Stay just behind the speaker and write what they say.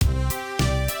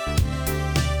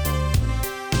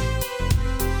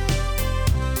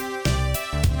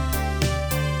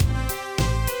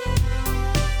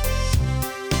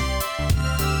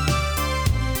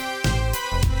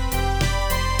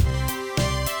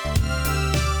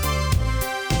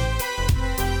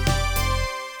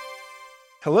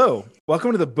Hello,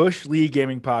 welcome to the Bush League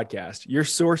Gaming Podcast, your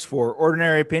source for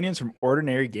ordinary opinions from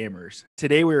ordinary gamers.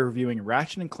 Today we are reviewing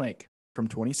Ratchet and Clank from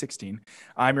 2016.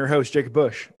 I'm your host, Jacob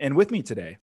Bush, and with me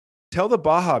today, tell the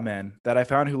Baja men that I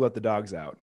found who let the dogs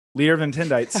out. Leader of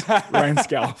Nintendites, Ryan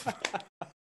Scalf.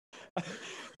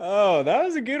 Oh, that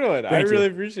was a good one. I really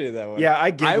appreciate that one. Yeah,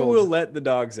 I giggled. I will let the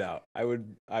dogs out. I would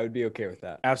be okay with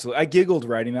that. Absolutely. I giggled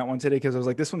writing that one today because I was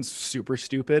like, this one's super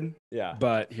stupid. Yeah.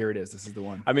 But here it is. This is the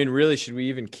one. I mean, really, should we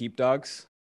even keep dogs?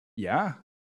 Yeah.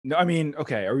 No, I mean,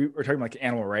 okay. We're talking like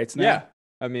animal rights now? Yeah.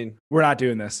 I mean, we're not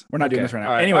doing this. We're not doing this right now.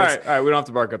 All right, Anyways, all right. We don't have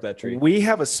to bark up that tree. We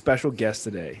have a special guest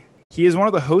today. He is one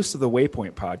of the hosts of the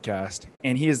Waypoint podcast,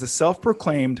 and he is the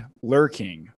self-proclaimed Lure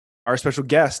King. Our special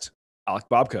guest, Alec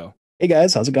Bobko. Hey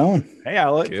guys, how's it going? Hey,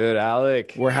 Alec. Good,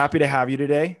 Alec. We're happy to have you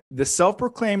today. The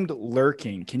self-proclaimed Lure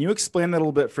King. Can you explain that a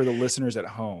little bit for the listeners at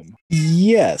home?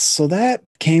 Yes, so that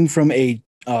came from a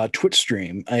Twitch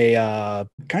stream. A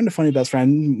kind of funny best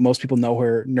friend. Most people know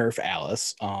her, Nerf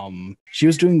Alice. She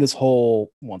was doing this whole.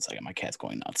 One second, my cat's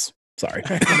going nuts. Sorry.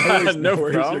 No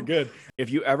worries, you're good. If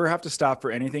you ever have to stop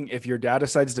for anything, if your dad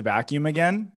decides to vacuum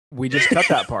again, we just cut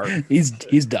that part. He's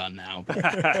done now.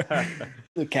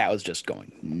 The cat was just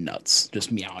going nuts,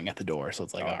 just meowing at the door. So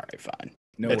it's like, all right, fine.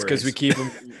 No It's because we worries. keep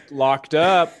them locked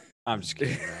up. I'm just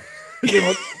kidding.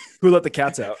 Who let the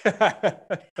cats out?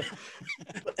 But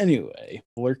anyway,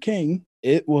 Lure King,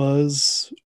 it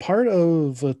was part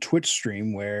of a Twitch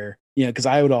stream where, because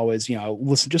I would always,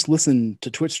 listen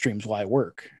to Twitch streams while I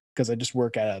work, because I just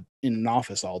work in an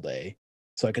office all day.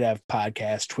 So I could have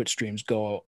podcasts, Twitch streams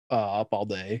go up all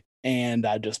day, and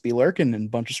I'd just be lurking in a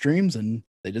bunch of streams, and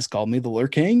they just called me the Lure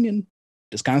King and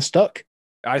just kind of stuck.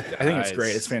 I think it's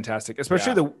great. It's fantastic,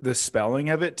 especially the spelling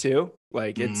of it too.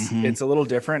 Like it's a little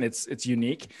different. It's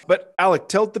unique. But Alec,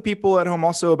 tell the people at home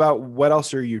also about what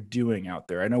else are you doing out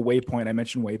there. I know Waypoint. I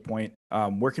mentioned Waypoint.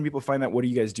 Where can people find that? What do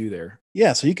you guys do there?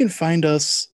 Yeah, so you can find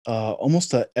us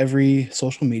almost every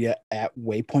social media at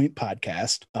Waypoint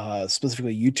Podcast,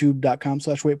 specifically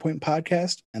youtube.com/Waypoint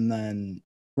Podcast, and then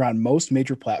we're on most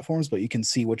major platforms, but you can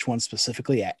see which one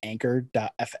specifically at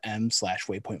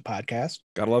anchor.fm/Waypoint Podcast.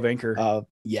 Gotta love Anchor.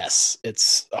 Yes, it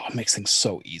makes things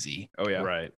so easy. Oh yeah.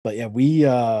 Right. But yeah, we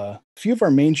a few of our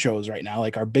main shows right now,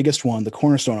 like our biggest one, the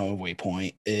cornerstone of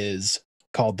Waypoint, is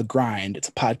called The Grind. It's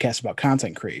a podcast about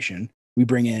content creation. We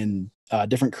bring in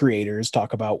different creators,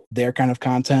 talk about their kind of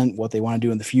content, what they want to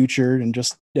do in the future, and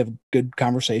just have good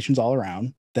conversations all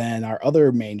around. Then our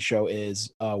other main show is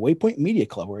Waypoint Media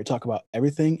Club, where we talk about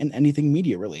everything and anything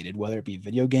media related, whether it be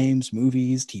video games,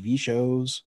 movies, TV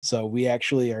shows. So we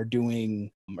actually are doing,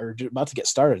 or about to get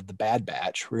started, The Bad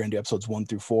Batch. We're going to do episodes 1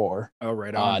 through 4. Oh,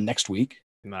 right on. Next week.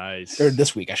 Nice. Or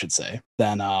this week, I should say.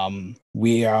 Then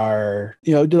we are,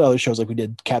 did other shows like we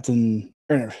did Falcon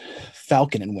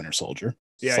and Winter Soldier.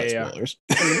 Yeah, Slight yeah. spoilers.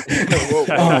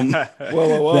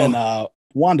 Whoa. Then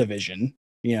WandaVision.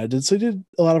 Did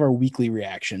a lot of our weekly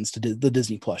reactions to the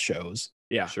Disney Plus shows.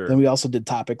 Yeah. Sure. Then we also did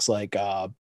topics like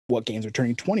what games are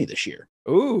turning 20 this year.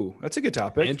 Ooh, that's a good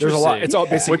topic. There's a lot. It's all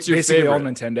basically all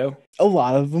Nintendo. A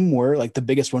lot of them were like the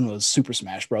biggest one was Super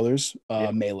Smash Brothers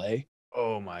Melee.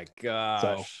 Oh my gosh.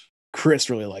 So Chris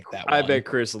really liked that one. I bet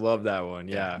Chris loved that one.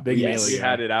 Yeah. Big We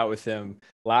had it out with him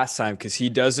last time because he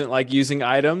doesn't like using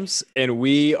items, and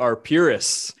we are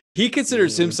purists. He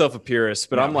considers himself a purist,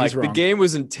 but No, I'm like, he's the wrong. game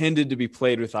was intended to be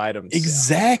played with items.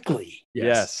 Exactly.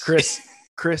 Yes. Chris,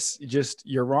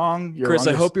 you're wrong. Chris,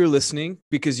 I hope you're listening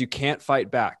because you can't fight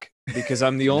back because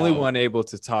I'm the only one able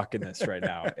to talk in this right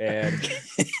now. And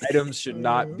items should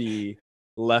not be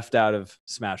left out of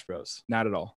Smash Bros. Not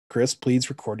at all. Chris, please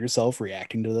record yourself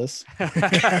reacting to this.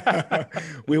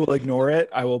 We will ignore it.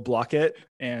 I will block it,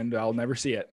 and I'll never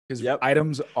see it because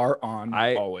items are on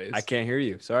always. I can't hear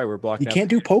you. Sorry, we're blocking. You can't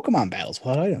do Pokemon battles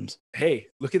without items. Hey,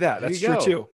 look at that. There That's you true go.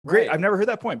 too. Great. Right. I've never heard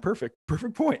that point. Perfect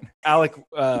point. Alec,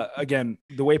 again,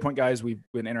 the Waypoint guys, we've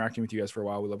been interacting with you guys for a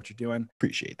while. We love what you're doing.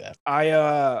 Appreciate that.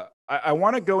 I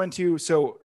want to go into,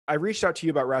 so I reached out to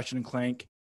you about Ratchet and Clank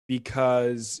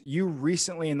because you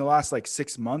recently, in the last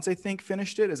 6 months, I think,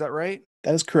 finished it. Is that right?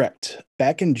 That is correct.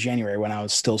 Back in January, when I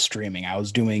was still streaming, I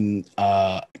was doing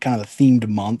kind of a themed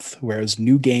month where it was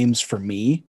new games for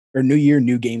me, or New Year,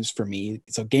 new games for me.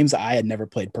 So games that I had never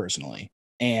played personally.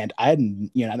 And I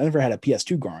never had a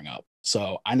PS2 growing up.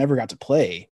 So I never got to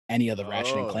play any of the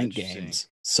Ratchet and Clank games.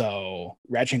 So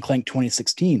Ratchet and Clank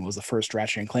 2016 was the first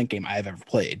Ratchet and Clank game I've ever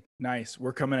played. Nice.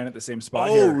 We're coming in at the same spot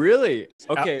Oh, here. really?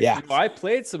 Okay. Yeah. I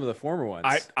played some of the former ones.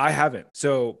 I haven't.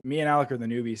 So me and Alec are the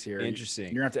newbies here.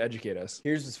 Interesting. You're going to have to educate us.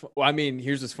 Here's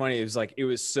what's funny. It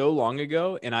was so long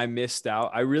ago and I missed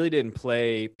out. I really didn't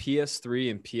play PS3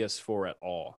 and PS4 at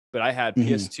all. but I had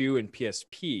PS2 and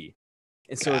PSP.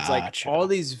 And so it's like all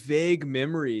these vague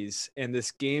memories, and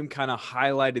this game kind of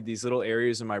highlighted these little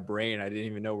areas in my brain I didn't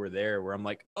even know were there, where I'm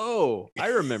like, oh, I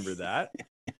remember that.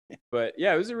 But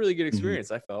yeah, it was a really good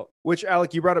experience, I felt. Which,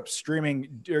 Alec, you brought up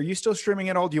streaming. Are you still streaming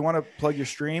at all? Do you want to plug your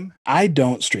stream? I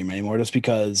don't stream anymore just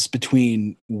because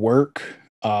between work,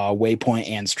 Waypoint,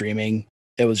 and streaming,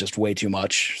 it was just way too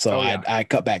much. So I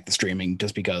cut back the streaming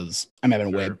just because I'm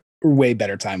having way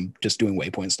better time just doing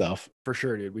Waypoint stuff. For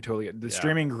sure, dude. We totally get the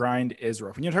streaming grind is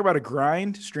rough. When you talk about a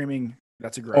grind, streaming,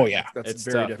 that's a grind. Oh yeah, it's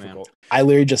very difficult. Man. I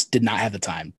literally just did not have the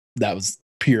time. That was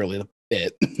purely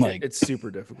it. Like it's super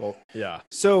difficult. Yeah.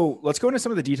 So let's go into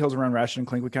some of the details around Ratchet and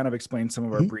Clank. We kind of explained some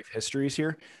of our brief histories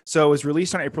here. So it was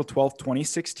released on April 12th,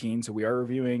 2016. So we are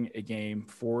reviewing a game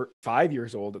 5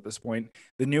 years old at this point.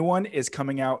 The new one is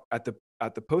coming out at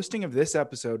the posting of this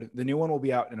episode. The new one will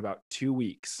be out in about 2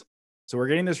 weeks. So we're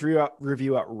getting this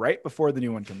review out right before the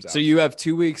new one comes out. So you have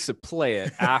 2 weeks to play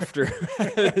it after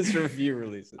this review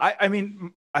releases. I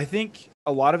mean, I think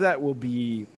a lot of that will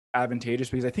be advantageous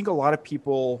because I think a lot of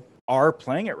people are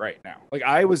playing it right now. Like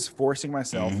I was forcing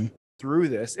myself through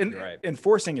this, and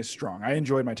forcing is strong. I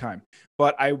enjoyed my time,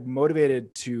 but I was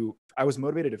motivated to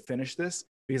finish this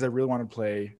because I really want to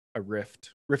play a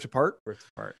Rift Apart.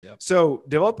 Yep. So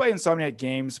developed by Insomniac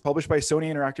Games, published by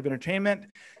Sony Interactive Entertainment.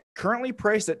 Currently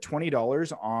priced at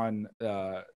 $20 on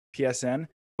PSN,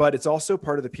 but it's also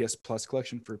part of the PS Plus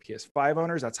collection for PS5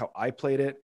 owners. That's how I played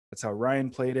it. That's how Ryan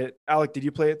played it. Alec, did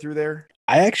you play it through there?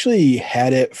 I actually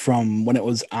had it from when it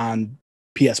was on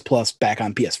PS Plus back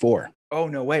on PS4. Oh,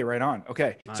 no way. Right on.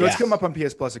 Okay. So it's come up on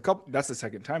PS Plus that's the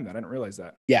second time that I didn't realize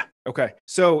that. Yeah. Okay.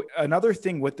 So another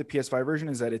thing with the PS5 version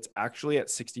is that it's actually at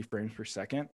 60 frames per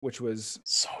second, which was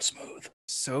so smooth.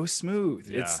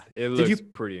 Yeah, it looks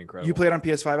pretty incredible. You played on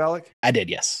PS5, Alec? I did,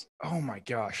 yes. Oh my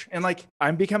gosh. And like,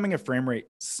 I'm becoming a frame rate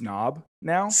snob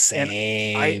now. Same.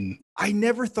 And I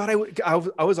never thought I would. I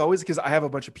was always, because I have a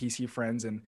bunch of PC friends,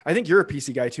 and I think you're a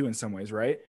PC guy too in some ways,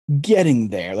 right? Getting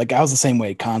there. Like I was the same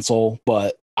way console,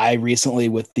 but I recently,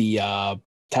 with the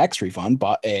tax refund,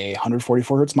 bought a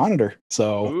 144 hertz monitor.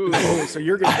 So, so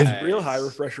you're getting real high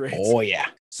refresh rates. Oh yeah.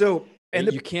 So,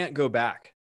 and you can't go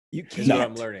back. You can't. What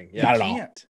I'm learning. Yeah, not at all.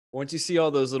 Once you see all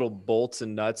those little bolts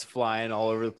and nuts flying all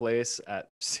over the place at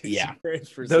 60 frames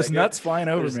per those second, nuts flying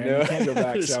over, man. You can't go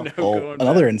back. So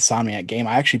another Insomniac game.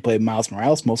 I actually played Miles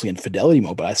Morales mostly in fidelity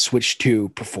mode, but I switched to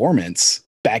performance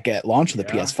back at launch of the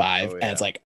PS5, and it's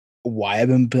like, why have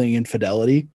I been playing in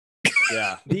fidelity?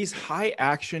 Yeah, these high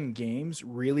action games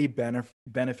really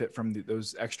benefit from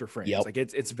those extra frames. Yep. Like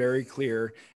it's very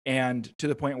clear, and to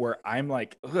the point where I'm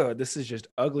like, ugh, this is just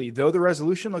ugly. Though the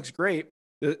resolution looks great,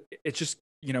 it's just,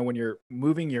 you know, when you're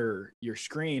moving your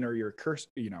screen or your cursor,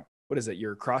 you know, what is it?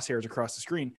 Your crosshairs across the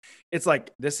screen. It's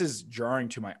like, this is jarring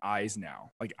to my eyes now.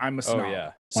 Like I'm a snob. Oh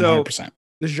yeah. So 100%.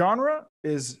 The genre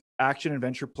is action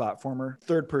adventure platformer,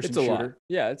 third person shooter. Lot.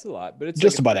 Yeah, it's a lot, but it's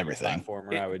just like about everything.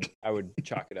 Platformer, I would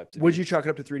chalk it up to. Would you chalk it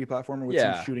up to 3D platformer with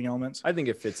some shooting elements? I think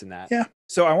it fits in that. Yeah.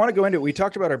 So I want to go into it. We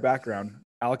talked about our background.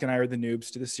 Alec and I are the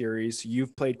noobs to the series.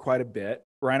 You've played quite a bit.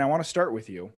 Ryan, I want to start with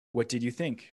you. What did you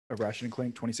think of Ratchet and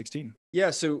Clank 2016?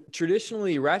 Yeah, so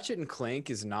traditionally Ratchet and Clank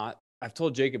is not, I've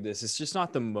told Jacob this, it's just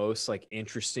not the most like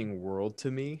interesting world to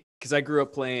me, because I grew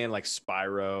up playing like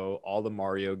Spyro, all the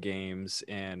Mario games,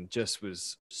 and just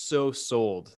was so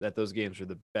sold that those games were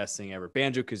the best thing ever.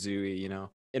 Banjo-Kazooie, you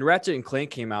know. And Ratchet and Clank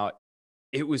came out,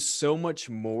 it was so much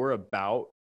more about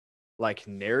like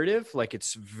narrative, like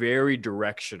it's very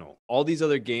directional. All these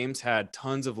other games had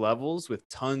tons of levels with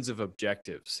tons of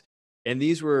objectives. And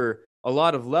these were a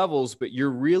lot of levels, but you're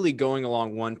really going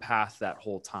along one path that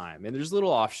whole time. And there's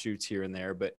little offshoots here and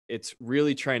there, but it's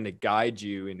really trying to guide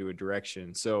you into a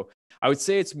direction. So I would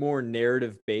say it's more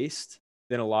narrative based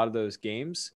than a lot of those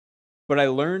games. But I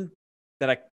learned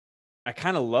that I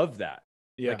kind of love that.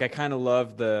 Yeah. Like I kind of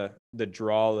love the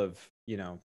draw of, you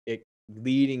know, it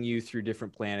leading you through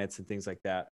different planets and things like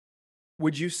that.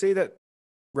 Would you say that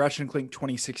Ratchet and Clank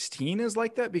 2016 is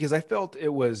like that? Because I felt it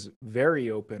was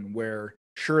very open, where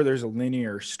sure, there's a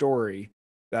linear story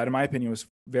that, in my opinion, was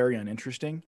very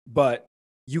uninteresting, but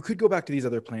you could go back to these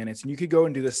other planets and you could go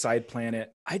and do the side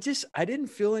planet. I didn't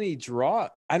feel any draw.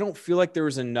 I don't feel like there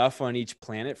was enough on each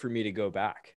planet for me to go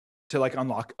back to like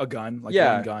unlock a gun, like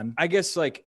one gun. I guess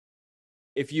like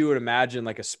if you would imagine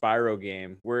like a Spyro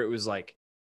game where it was like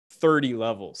 30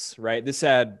 levels, right? This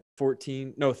had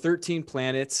 13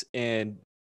 planets, and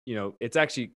you know, it's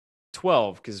actually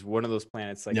 12 because one of those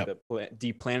planets, like the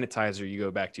deplanetizer, you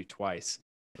go back to twice.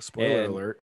 Spoiler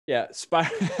alert. Yeah,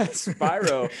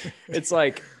 Spyro, it's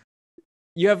like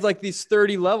you have like these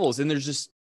 30 levels, and there's just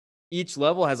each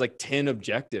level has like 10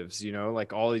 objectives,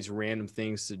 like all these random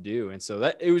things to do. And so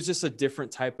that it was just a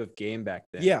different type of game back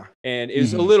then. Yeah. And it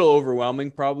was a little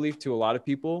overwhelming probably to a lot of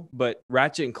people, but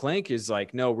Ratchet and Clank is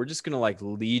like, no, we're just going to like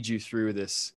lead you through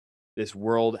this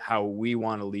world, how we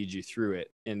want to lead you through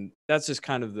it. And that's just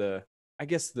kind of the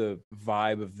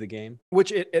vibe of the game.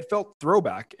 Which it felt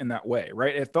throwback in that way,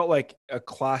 right? It felt like a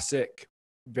classic,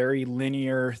 very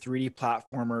linear 3D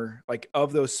platformer, like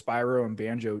of those Spyro and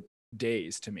Banjo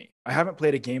days to me. I haven't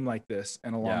played a game like this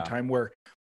in a long time where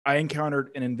I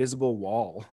encountered an invisible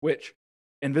wall, which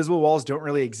invisible walls don't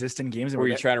really exist in games. Where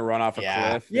you're trying to run off a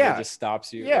cliff. Yeah. It just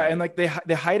stops you. Yeah. Right? And like they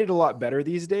hide it a lot better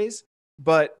these days,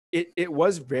 but it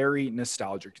was very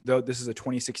nostalgic. Though this is a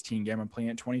 2016 game, I'm playing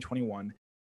it in 2021.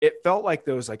 It felt like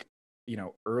those like,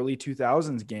 early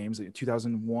 2000s games, like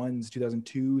 2001s,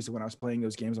 2002s, when I was playing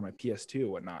those games on my PS2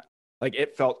 and whatnot. Like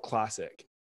it felt classic.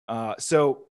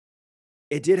 So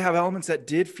it did have elements that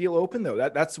did feel open though.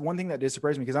 That's one thing that did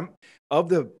surprise me because I'm of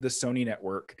the Sony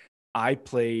network. I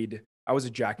was a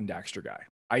Jack and Daxter guy.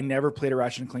 I never played a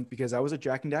Ratchet and Clank because I was a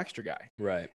Jack and Daxter guy.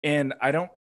 Right. And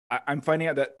I'm finding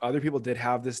out that other people did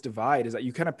have this divide, is that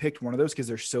you kind of picked one of those because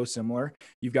they're so similar.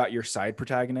 You've got your side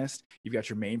protagonist, you've got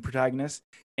your main protagonist,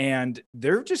 and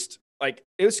they're just like,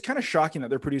 it was kind of shocking that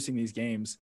they're producing these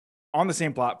games on the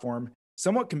same platform,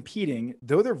 somewhat competing,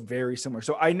 though they're very similar.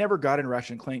 So I never got in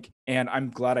Ratchet and Clank, and I'm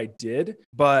glad I did.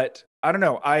 But I don't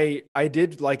know, I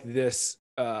did like this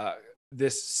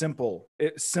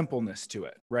simpleness to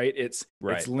it, right? It's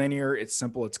linear, it's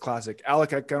simple, it's classic.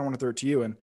 Alec, I kind of want to throw it to you.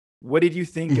 And what did you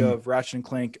think of Ratchet and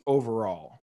Clank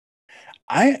overall?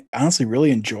 I honestly really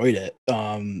enjoyed it.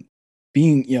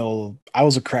 Being, I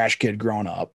was a Crash kid growing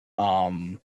up. Oh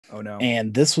no.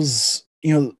 And this was,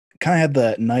 kind of had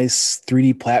the nice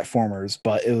 3D platformers,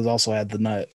 but it was also had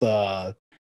the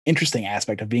interesting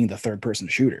aspect of being the third person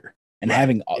shooter and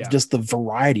having just the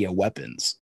variety of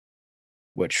weapons,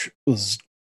 which was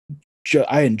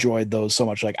I enjoyed those so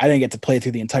much. Like I didn't get to play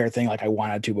through the entire thing like I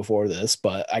wanted to before this,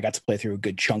 but I got to play through a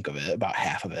good chunk of it, about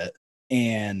half of it.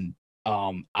 And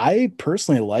I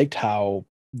personally liked how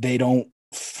they don't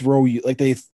throw you like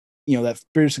that's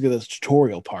basically the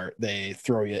tutorial part. They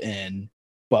throw you in,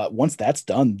 but once that's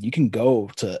done, you can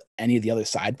go to any of the other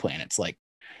side planets. Like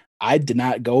I did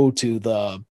not go to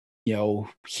the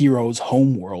hero's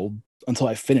home world until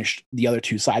I finished the other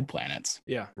two side planets.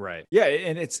 Yeah. Right. Yeah.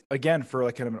 And it's, again, for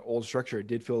like kind of an old structure, it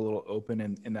did feel a little open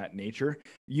in that nature.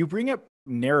 You bring up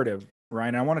narrative,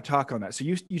 Ryan. I want to talk on that. So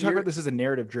you talk about this as a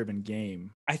narrative driven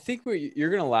game. I think you're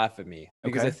going to laugh at me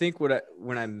because I think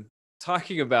when I'm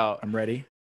talking about, I'm ready.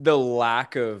 The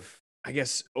lack of, I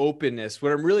guess, openness.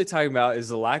 What I'm really talking about is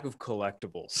the lack of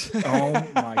collectibles. Oh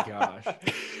my gosh.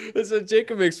 So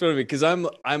Jacob makes fun of me because I'm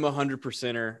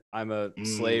 100%er. I'm a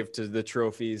slave to the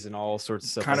trophies and all sorts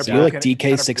of stuff. Kind of you're like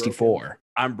DK64.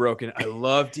 I'm broken. I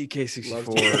love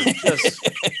DK64.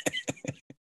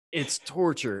 It's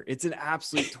torture. It's an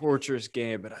absolute torturous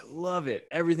game, but I love it.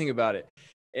 Everything about it.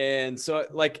 And so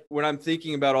like when I'm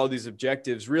thinking about all these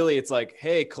objectives, really it's like,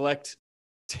 hey, collect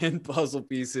 10 puzzle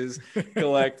pieces,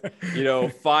 collect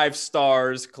 5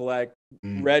 stars, collect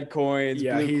red coins,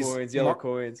 blue coins, yellow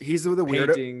coins. He's the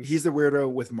weirdo. He's the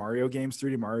weirdo with Mario games,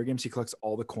 3D Mario games. He collects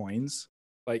all the coins.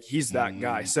 Like he's that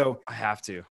guy. So I have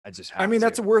to.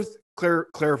 That's worth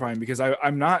clarifying because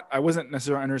I wasn't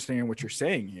necessarily understanding what you're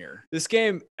saying here. This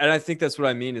game, and I think that's what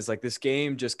I mean, is like this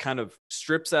game just kind of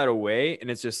strips that away, and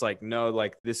it's just like, no,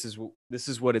 like this is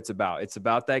what it's about. It's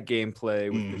about that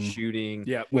gameplay with the shooting.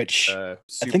 Yeah, which I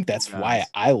think that's why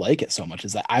I like it so much,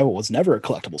 is that I was never a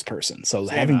collectibles person. So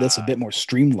having this a bit more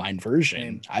streamlined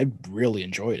version, I really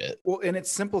enjoyed it. Well, and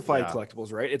it's simplified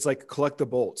collectibles, right? It's like collect the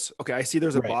bolts. Okay, I see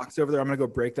there's a box over there. I'm gonna go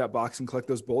break that box and collect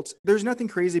those bolts. There's nothing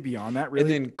crazy beyond that,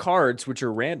 really. And then cards, which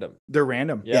are random. They're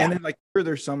random. Yeah. And then like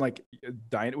there's some like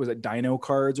was it Dino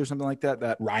cards or something like that?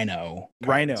 That Rhino.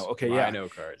 Okay, Rhino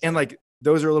cards. And like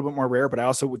those are a little bit more rare, but I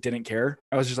also didn't care.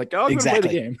 I was just like, oh, I'm gonna play the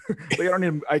game.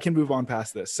 Like I can move on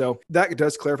past this. So that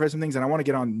does clarify some things, and I want to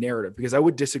get on narrative because I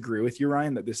would disagree with you,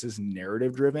 Ryan, that this is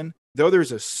narrative driven. Though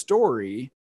there's a story,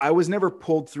 I was never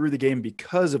pulled through the game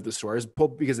because of the story. I was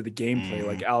pulled because of the gameplay,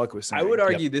 like Alec was saying. I would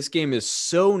argue this game is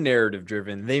so narrative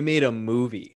driven. They made a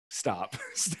movie. Stop.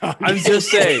 I'm just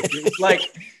saying, like,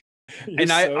 You're and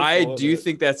so I full of do it.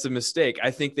 think that's a mistake.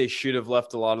 I think they should have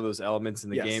left a lot of those elements in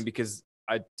the game because,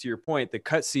 to your point, the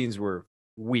cutscenes were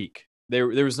weak. There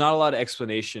was not a lot of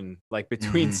explanation, like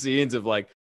between scenes of like,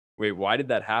 wait, why did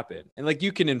that happen? And like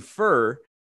you can infer,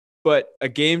 but a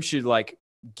game should like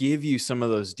give you some of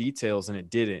those details, and it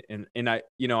didn't. And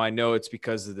I know it's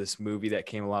because of this movie that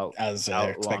came out. I was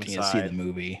expecting to see the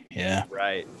movie. Yeah.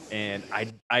 Right. And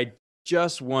I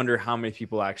just wonder how many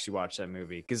people actually watch that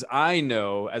movie. Because I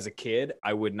know as a kid,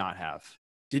 I would not have.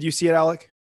 Did you see it, Alec?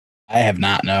 I have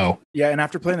not. No. Yeah, and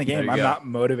after playing the There game, you I'm go. not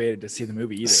motivated to see the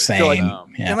movie either. Same. So like,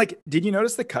 yeah. and like, did you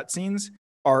notice the cutscenes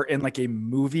are in like a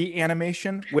movie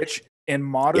animation, which in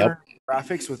modern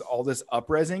graphics with all this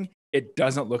upresing, it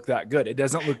doesn't look that good. It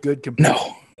doesn't look good compared No.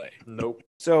 to play. Nope.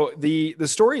 So the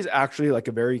story is actually like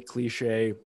a very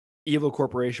cliche evil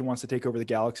corporation wants to take over the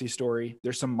galaxy story.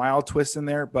 There's some mild twists in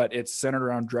there, but it's centered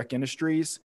around Drek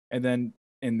Industries. And then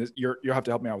in this, you'll have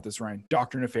to help me out with this, Ryan.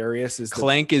 Dr. Nefarious is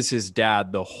Clank is his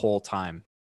dad the whole time.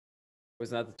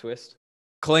 Wasn't that the twist?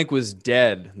 Clank was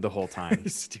dead the whole time.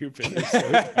 Stupid.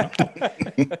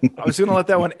 I was gonna let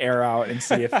that one air out and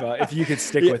see if you could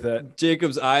stick with it.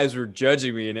 Jacob's eyes were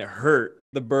judging me, and it hurt.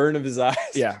 The burn of his eyes.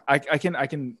 Yeah, I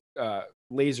can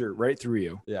laser right through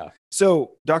you. Yeah.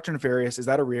 So Dr. Nefarious, is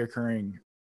that a reoccurring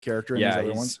character in these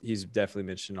other ones? He's definitely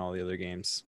mentioned in all the other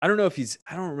games. I don't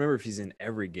remember if he's in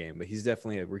every game, but he's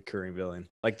definitely a recurring villain,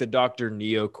 like the Dr.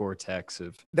 Neocortex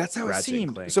of. That's how Ratchet it and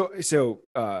seemed. Clank. So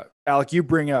Alec, you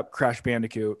bring up Crash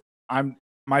Bandicoot.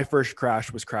 My first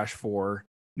Crash was Crash 4.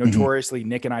 Notoriously,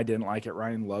 Nick and I didn't like it.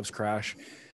 Ryan loves Crash.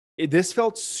 This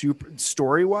felt super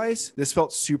story-wise. This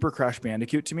felt super Crash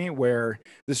Bandicoot to me, where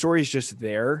the story is just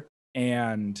there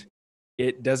and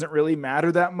it doesn't really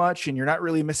matter that much, and you're not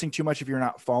really missing too much if you're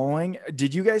not following.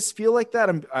 Did you guys feel like that?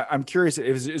 I'm curious.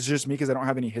 Is it just me because I don't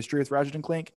have any history with Ratchet and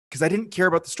Clank? Because I didn't care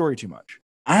about the story too much.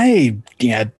 I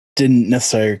didn't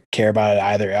necessarily care about it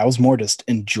either. I was more just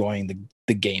enjoying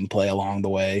the gameplay along the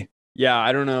way. Yeah,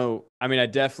 I don't know. I mean, I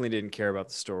definitely didn't care about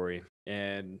the story,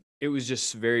 and it was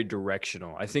just very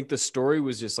directional. I think the story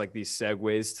was just like these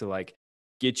segues to like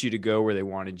get you to go where they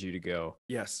wanted you to go.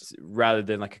 Yes. Rather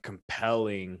than like a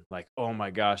compelling, like, oh my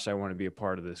gosh, I want to be a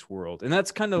part of this world. And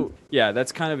that's kind of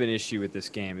an issue with this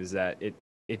game, is that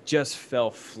it just fell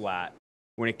flat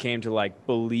when it came to like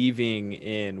believing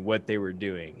in what they were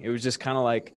doing. It was just kind of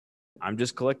like, I'm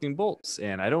just collecting bolts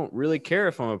and I don't really care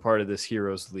if I'm a part of this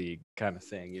Heroes League kind of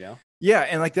thing, you know? Yeah,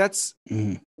 and like that's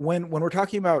when we're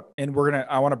talking about, and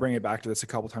I want to bring it back to this a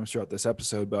couple times throughout this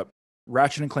episode, but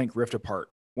Ratchet and Clank Rift Apart.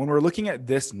 When we're looking at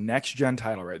this next gen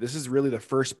title, right? This is really the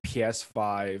first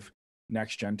PS5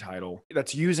 next gen title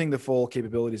that's using the full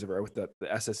capabilities of it, right, with the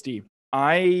SSD.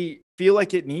 I feel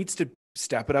like it needs to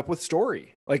step it up with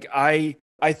story. Like I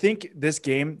think this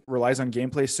game relies on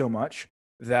gameplay so much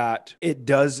that it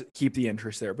does keep the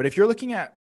interest there. But if you're looking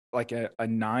at like a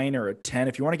 9 or a 10,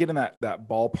 if you want to get in that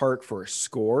ballpark for a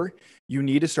score, you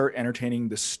need to start entertaining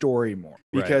the story more,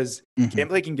 because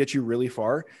gameplay can get you really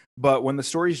far. But when the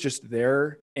story is just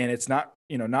there and it's not,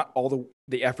 not all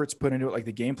the efforts put into it, like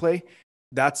the gameplay,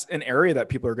 that's an area that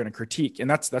people are going to critique. And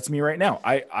that's me right now.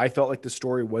 I felt like the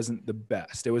story wasn't the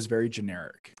best. It was very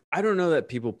generic. I don't know that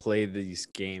people play these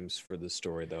games for the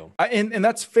story though. And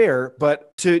that's fair,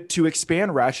 but to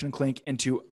expand Ratchet and Clank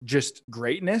into just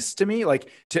greatness, to me, like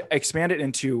to expand it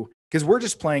into, because we're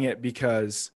just playing it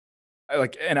because,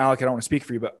 like, and Alec, I don't want to speak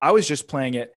for you, but I was just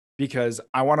playing it because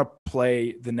I want to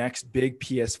play the next big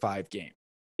PS5 game.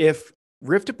 If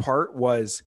Rift Apart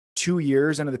was 2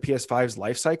 years into the PS5's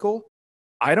life cycle,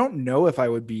 I don't know if I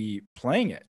would be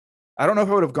playing it. I don't know if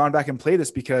I would have gone back and played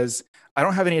this because I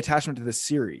don't have any attachment to this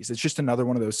series. It's just another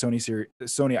one of those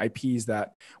Sony IPs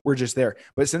that were just there.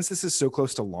 But since this is so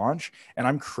close to launch and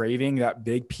I'm craving that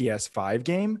big PS5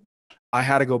 game, I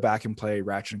had to go back and play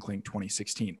Ratchet and Clank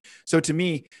 2016. So to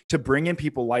me, to bring in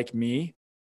people like me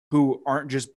who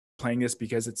aren't just playing this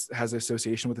because it has an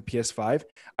association with the PS5,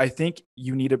 I think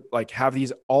you need to like have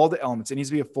all the elements. It needs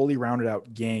to be a fully rounded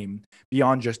out game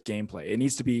beyond just gameplay. It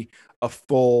needs to be a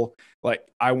full, like,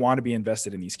 I want to be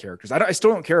invested in these characters. I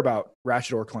still don't care about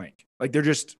Ratchet or Clank. Like, they're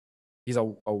just, he's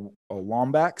a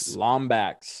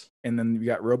Lombax. And then you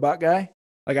got Robot Guy.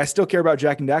 Like, I still care about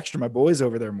Jack and Daxter, my boys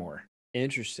over there, more.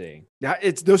 Interesting. Yeah,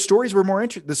 those stories were more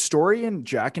interesting. The story in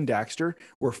Jack and Daxter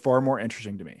were far more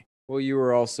interesting to me. Well, you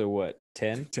were also what,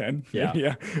 10? 10? Yeah.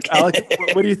 Yeah. Alex,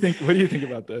 what do you think? What do you think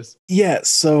about this? Yeah,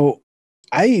 so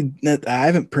I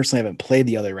haven't played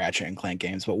the other Ratchet and Clank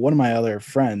games, but one of my other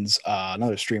friends,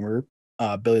 another streamer,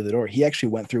 Billy the Door, he actually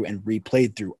went through and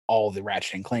replayed through all the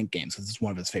Ratchet and Clank games because it's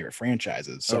one of his favorite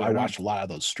franchises. So I watched a lot of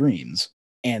those streams,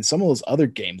 and some of those other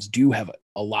games do have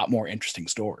a lot more interesting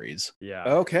stories. Yeah.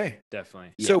 Okay.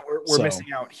 Definitely. So we're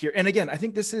missing out here. And again, I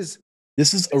think this is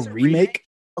a remake.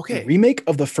 Okay. A remake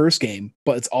of the first game,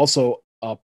 but it's also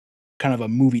a kind of a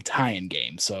movie tie-in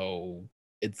game. So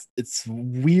it's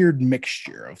weird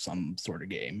mixture of some sort of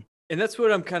game. And that's what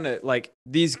I'm kind of like.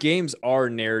 These games are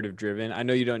narrative driven. I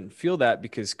know you don't feel that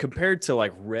because compared to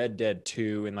like Red Dead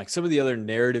 2 and like some of the other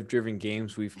narrative driven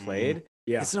games we've played,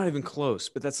 Yeah. It's not even close,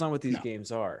 but that's not what these No.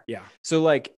 games are. Yeah. So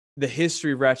like the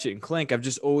history of Ratchet and Clank, I've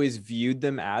just always viewed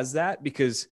them as that,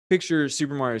 because picture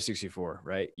Super Mario 64,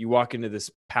 right? You walk into this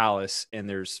palace and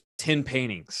there's 10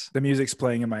 paintings. The music's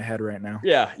playing in my head right now.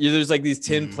 Yeah, there's like these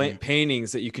 10 Mhm.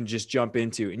 paintings that you can just jump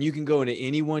into, and you can go into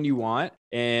any one you want,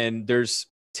 and there's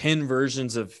 10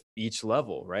 versions of each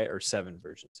level, right? Or 7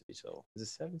 versions of each level. Is it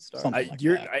 7 stars? Something like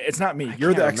that. It's not me. I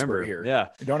You're the can't expert remember. here. Yeah.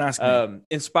 Don't ask me.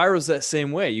 And Spyro's that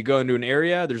same way. You go into an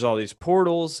area, there's all these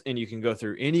portals, and you can go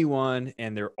through any one,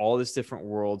 and they're all these different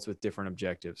worlds with different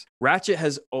objectives. Ratchet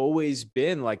has always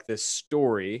been like this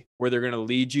story where they're going to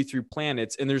lead you through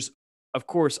planets, and there's, of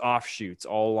course, offshoots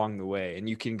all along the way, and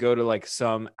you can go to like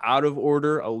some out of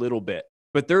order a little bit.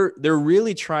 But they're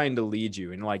really trying to lead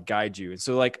you and like guide you. And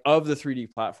so like of the 3D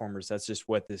platformers, that's just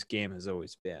what this game has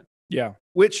always been. Yeah,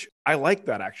 which I like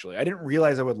that actually. I didn't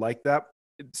realize I would like that.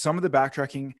 Some of the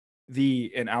backtracking,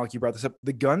 and Alec, you brought this up.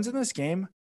 The guns in this game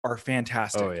are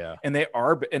fantastic. Oh yeah. And they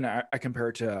are, and I compare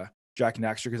it to Jack and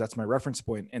Daxter because that's my reference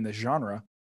point in the genre.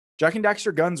 Jack and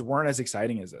Daxter guns weren't as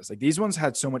exciting as this. Like these ones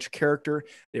had so much character.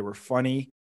 They were funny.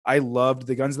 I loved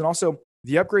the guns. And also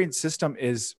the upgrade system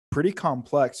is pretty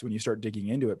complex when you start digging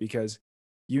into it, because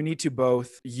you need to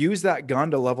both use that gun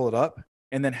to level it up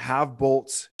and then have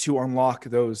bolts to unlock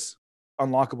those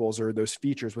unlockables or those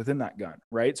features within that gun,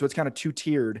 right? So it's kind of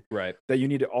 2-tiered, Right. that you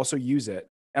need to also use it.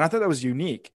 And I thought that was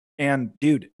unique. And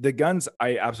dude, the guns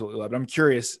I absolutely love. I'm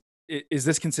curious, is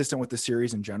this consistent with the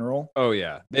series in general? Oh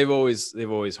yeah. They've always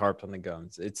harped on the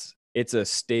guns. It's a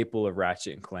staple of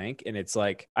Ratchet and Clank. And it's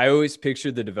like, I always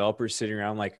pictured the developers sitting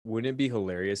around like, wouldn't it be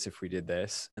hilarious if we did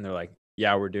this? And they're like,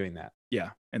 yeah, we're doing that. Yeah.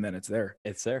 And then it's there.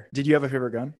 It's there. Did you have a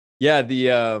favorite gun? Yeah.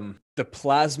 The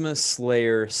Plasma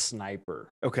Slayer sniper.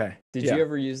 Okay. Did Yeah. you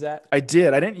ever use that? I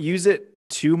did. I didn't use it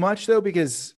too much though,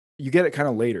 because you get it kind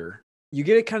of later. You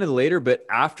get it kind of later, but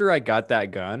after I got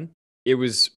that gun, it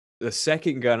was the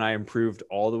second gun I improved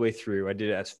all the way through. I did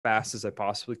it as fast as I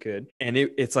possibly could. And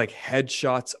it's like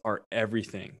headshots are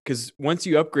everything. Because once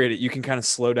you upgrade it, you can kind of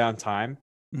slow down time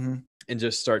and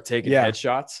just start taking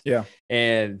headshots. Yeah.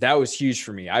 And that was huge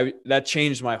for me. That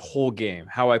changed my whole game,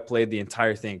 how I played the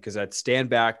entire thing. Because I'd stand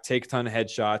back, take a ton of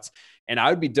headshots, and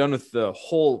I would be done with the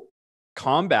whole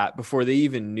combat before they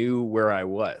even knew where I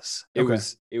was. It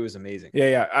was amazing.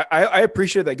 Yeah. I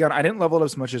appreciate that gun. I didn't level it up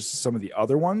as much as some of the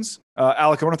other ones.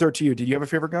 Alec, I want to throw it to you. Did you have a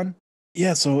favorite gun?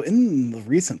 Yeah, so in the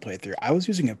recent playthrough, I was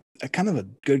using a kind of a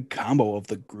good combo of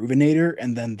the Groovinator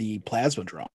and then the Plasma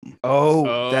Drum.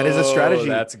 Oh, that is a strategy.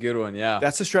 That's a good one. Yeah.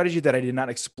 That's a strategy that I did not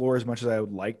explore as much as I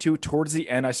would like to. Towards the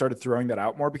end, I started throwing that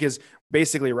out more because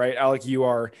basically, right, Alec, you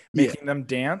are making them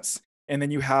dance. And then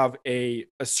you have a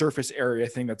surface area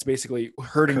thing that's basically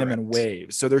hurting them in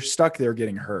waves. So they're stuck there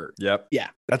getting hurt. Yep. Yeah.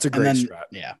 That's a great strat.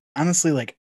 Yeah. Honestly,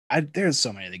 like there's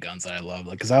so many of the guns that I love.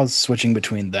 Like, cause I was switching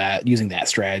between that, using that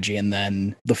strategy, and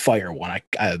then the fire one.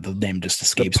 The name just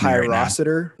escapes me right now.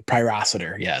 Pyrocitor? The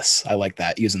Pyrocitor. Yes. I like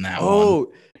that. Using that one.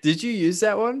 Oh, did you use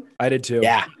that one? I did too.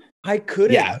 Yeah. I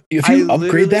couldn't. Yeah. If you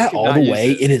upgrade that all the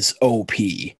way, it is OP.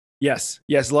 Yes.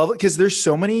 Love it. Cause there's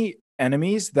so many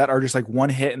enemies that are just like one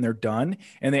hit and they're done,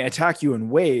 and they attack you in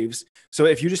waves. So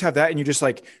if you just have that and you just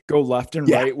like go left and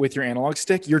right with your analog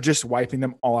stick, you're just wiping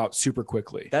them all out super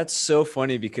quickly. That's so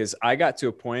funny because I got to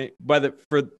a point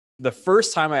for the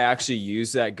first time I actually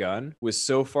used that gun was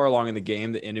so far along in the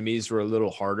game, the enemies were a little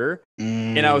harder.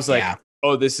 And I was like,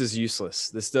 oh, this is useless.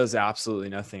 This does absolutely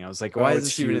nothing. I was like, why is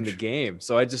this even in the game?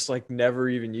 So I just like never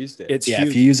even used it. It's huge.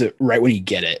 If you use it right when you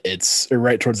get it, it's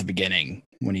right towards the beginning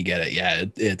when you get it. Yeah,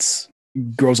 it's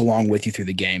grows along with you through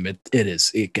the game.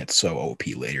 It gets so OP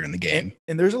later in the game.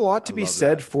 And there's a lot to be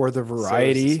said for the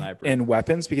variety in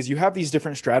weapons, because you have these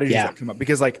different strategies that come up,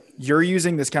 because like you're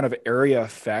using this kind of area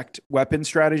effect weapon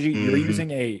strategy. You're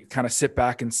using a kind of sit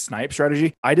back and snipe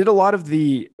strategy. I did a lot of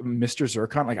the Mr.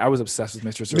 Zircon. Like I was obsessed with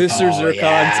Mr. Zircon. Mr.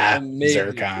 Zircon's amazing.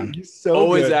 Zircon. He's so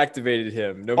always good. activated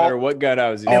him, no matter what gun I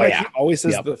was using. He always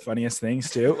says the funniest things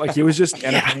too. Like he was just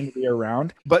entertaining to be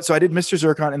around. But so I did Mr.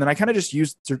 Zircon, and then I kind of just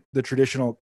used the traditional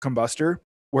combustor,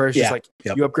 where it's just like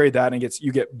you upgrade that and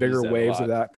you get bigger waves of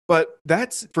that. But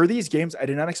that's for these games, I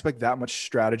did not expect that much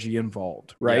strategy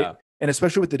involved, right? Yeah. And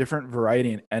especially with the different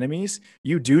variety in enemies,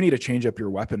 you do need to change up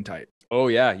your weapon type. Oh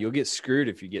yeah, you'll get screwed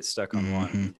if you get stuck on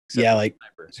one. Yeah, like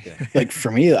for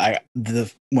me,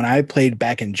 when I played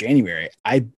back in January,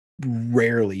 I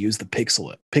rarely used the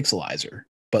pixelizer.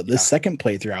 But this second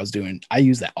playthrough I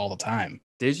use that all the time.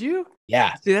 Did you?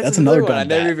 Yeah. See, that's another one I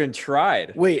never even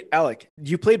tried. Wait, Alec,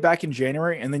 you played back in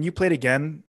January and then you played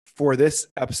again for this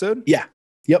episode? Yeah.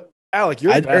 Yep. Alec,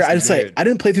 you're the best. I'd say dude. I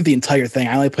didn't play through the entire thing.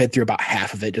 I only played through about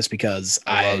half of it just because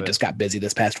I love I it. just got busy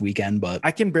this past weekend. But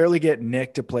I can barely get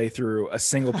Nick to play through a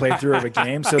single playthrough of a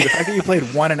game. So the fact that you played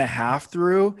 1.5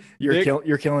 through, you're Nick-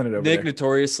 you're killing it over Nick there.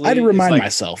 notoriously I had to is remind like,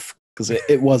 myself because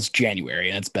it was January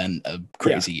and it's been a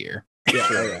crazy year. Yeah,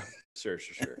 Sure. oh, yeah. Sure.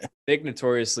 Nick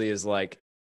notoriously is like,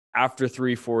 after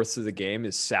 3/4 of the game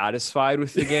is satisfied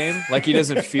with the game. Like he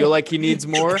doesn't feel like he needs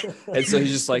more. And so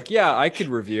he's just like, yeah, I could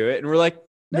review it. And we're like,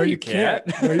 no, you can't.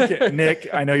 No, you can't. Nick,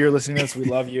 I know you're listening to this. We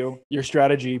love you. Your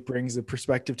strategy brings a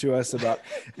perspective to us about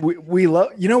we love.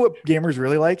 You know what gamers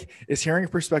really like is hearing a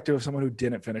perspective of someone who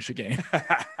didn't finish a game.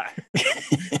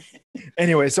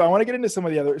 Anyway, so I want to get into some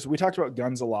of the others. We talked about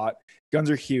guns a lot. Guns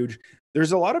are huge.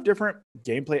 There's a lot of different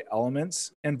gameplay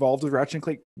elements involved with Ratchet and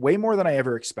Clank, way more than I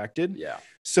ever expected. Yeah.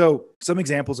 So some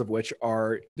examples of which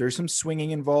are there's some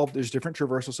swinging involved. There's different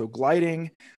traversal. So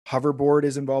gliding, hoverboard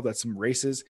is involved. That's some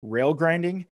races, rail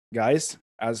grinding. Guys,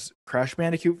 as Crash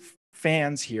Bandicoot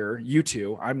fans here, you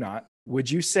two, I'm not. Would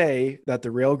you say that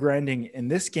the rail grinding in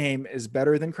this game is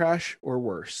better than Crash or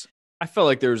worse? I felt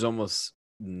like there was almost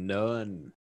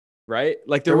none, right?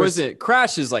 Like there There was- wasn't.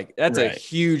 Crash is like, that's a Right.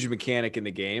 huge mechanic in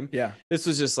the game. Yeah. This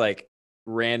was just like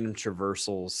random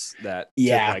traversals that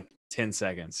Yeah. took like 10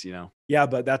 seconds, you know? Yeah,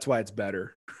 but that's why it's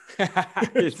better.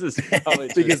 It's just probably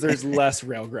Because true. there's less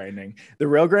rail grinding. The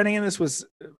rail grinding in this was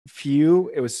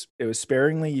few. It was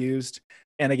sparingly used.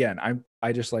 And again,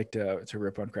 I just like to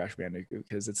rip on Crash Bandicoot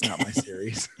because it's not my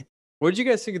series. What did you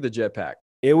guys think of the jetpack?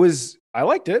 I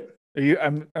liked it. Are you?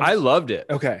 I loved it.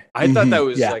 okay. I thought that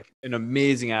was Yeah. like an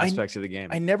amazing aspect of the game.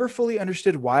 I never fully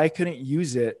understood why I couldn't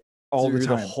use it all the Through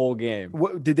time. whole game.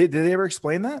 What did they ever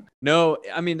explain that? No,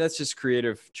 I mean that's just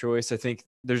creative choice. I think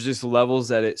there's just levels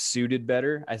that it suited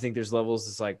better. I think there's levels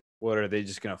that's like, what are they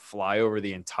just gonna fly over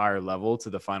the entire level to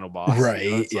the final boss? You know, Right.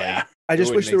 it's like- Yeah. I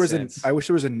just It wish wouldn't there make was sense. I wish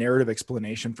there was a narrative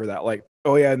explanation for that. Like,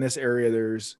 oh yeah, in this area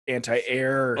there's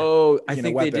anti-air. Oh, I you know,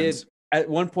 think they did. weapons. At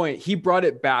one point, he brought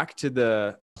it back to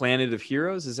the Planet of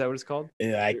Heroes. Is that what it's called?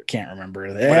 Yeah, I can't remember.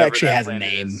 It Whatever actually that has a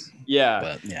planet name. is. Yeah.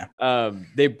 But yeah.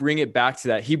 They bring it back to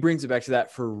that. He brings it back to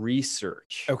that for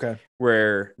research, Okay.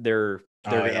 where they're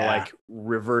Oh, gonna yeah. like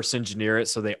reverse engineer it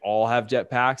so they all have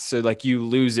jetpacks. So like you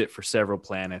lose it for several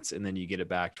planets and then you get it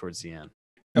back towards the end.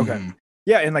 Okay. Mhm.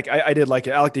 Yeah, and like I did like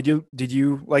it. Alec, did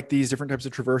you like these different types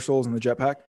of traversals in the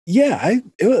jetpack? Yeah,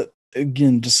 it was,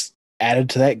 again just added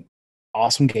to that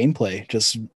awesome gameplay.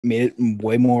 Just made it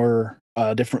way more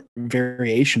different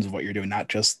variations of what you're doing, not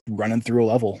just running through a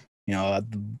level. You know,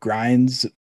 the grinds,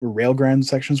 rail grind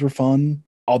sections were fun.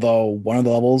 Although one of the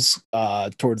levels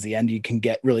towards the end, you can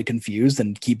get really confused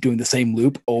and keep doing the same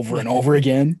loop over and over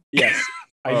again. Yes.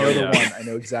 I Oh, know the yeah. one. I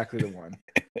know exactly the one.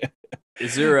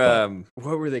 Is there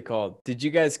what were they called? Did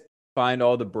you guys find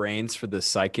all the brains for the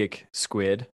psychic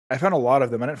squid? I found a lot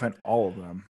of them. I didn't find all of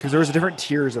them because there was different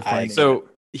tiers of I- finding. So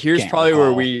here's Can't probably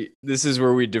where recall. this is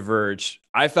where we diverge.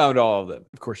 I found all of them.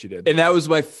 of course you did. And that was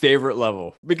my favorite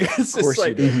level because Of course it's you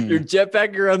like did. Mhm. you're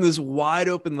jetpacking around this wide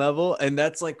open level. And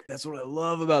that's what I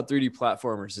love about 3D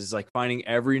platformers is like finding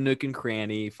every nook and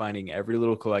cranny, finding every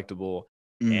little collectible.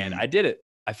 And Mhm. I did it.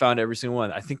 I found every single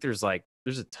one. I think there's a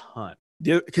ton.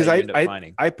 Because that you end up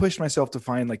finding. I pushed myself to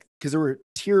find like because there were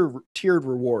tiered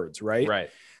rewards, right? Right.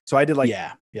 So I did like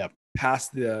yeah, yep.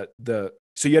 past the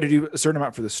so you had to do a certain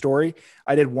amount for the story.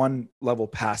 I did one level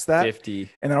past that, 50.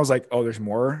 and then I was like, oh, there's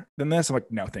more than this. I'm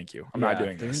like, no, thank you. I'm not Yeah,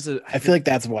 doing there's this. I feel like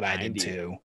that's what I did 90.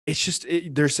 too. It's just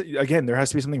there's again there has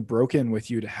to be something broken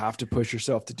with you to have to push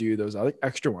yourself to do those other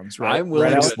extra ones, right? I'm willing I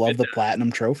to Alex? just love the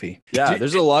platinum trophy. Yeah,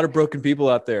 there's a lot of broken people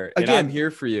out there. And I'm Again, here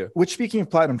for you. Which speaking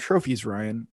of platinum trophies,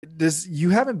 Ryan,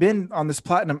 you haven't been on this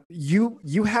platinum. You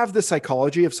have the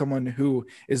psychology of someone who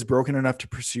is broken enough to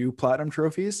pursue platinum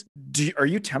trophies. Are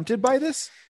you tempted by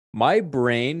this? My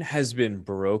brain has been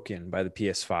broken by the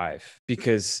PS5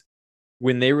 because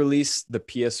when they released the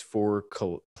PS4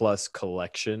 Plus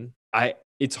collection,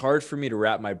 it's hard for me to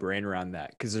wrap my brain around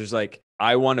that because there's like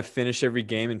I want to finish every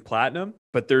game in platinum,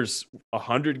 but there's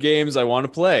 100 games I want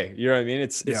to play. You know what I mean?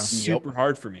 It's Yeah. super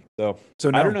hard for me. So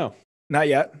So no, I don't know. not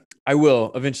yet. I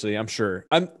will eventually, I'm sure.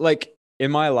 I'm like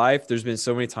in my life, there's been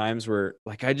so many times where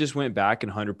like I just went back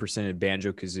and 100%ed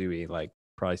Banjo Kazooie like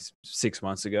probably 6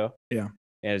 months ago. Yeah.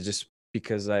 And it's just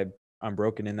because I'm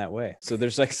broken in that way. So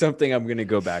there's like something I'm gonna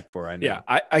go back for. I know.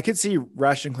 Yeah, I could see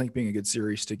Ratchet and Clank being a good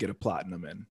series to get a platinum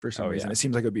in for some Oh, reason. yeah. It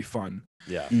seems like it'd be fun.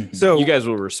 Yeah. Mhm. So You guys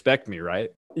will respect me,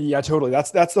 right? yeah, totally. That's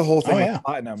the whole thing Oh, with yeah.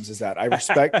 platinums is that I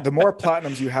respect the more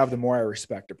platinums you have, the more I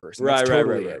respect a person. That's Right,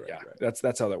 totally right, it. right, Yeah, right.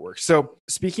 that's how that works. So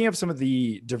speaking of some of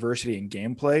the diversity in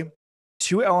gameplay,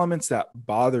 two elements that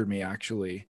bothered me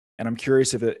actually, and I'm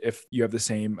curious if you have the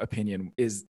same opinion,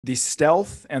 is the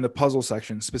stealth and the puzzle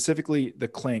section, specifically the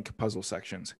Clank puzzle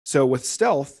sections. So with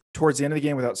stealth, towards the end of the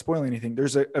game, without spoiling anything,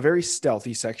 there's a very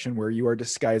stealthy section where you are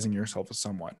disguising yourself as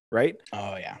someone, right?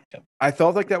 Oh yeah. Yep. I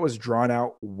felt like that was drawn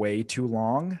out way too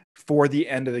long for the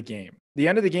end of the game. The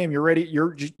end of the game, you're ready.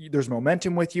 There's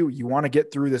momentum with you. You want to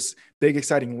get through this big,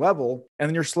 exciting level, and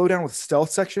then you're slowed down with stealth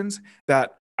sections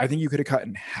that I think you could have cut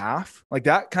in half. Like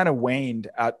that kind of waned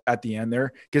at the end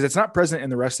there because it's not present in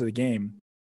the rest of the game.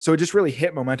 So it just really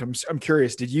hit momentum. I'm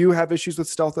curious, did you have issues with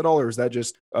stealth at all, or is that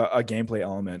just a gameplay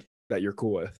element that you're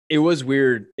cool with? It was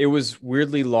weird. It was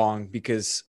weirdly long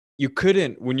because you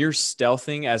couldn't, when you're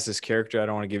stealthing as this character, I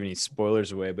don't want to give any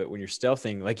spoilers away, but when you're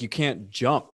stealthing, like you can't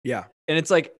jump. Yeah. And it's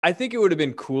like, I think it would have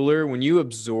been cooler when you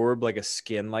absorb like a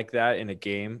skin like that in a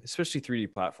game, especially 3D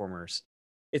platformers.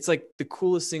 It's like the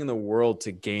coolest thing in the world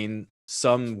to gain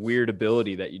some weird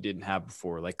ability that you didn't have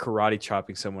before, like karate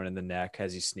chopping someone in the neck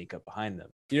as you sneak up behind them.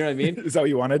 You know what I mean? Is that what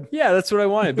you wanted? Yeah, that's what I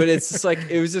wanted. But it's just like,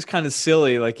 it was just kind of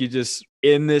silly. Like you just,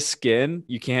 in this skin,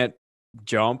 you can't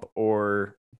jump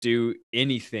or do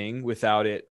anything without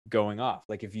it going off.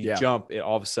 Like if you jump, it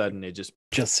all of a sudden it just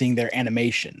seeing their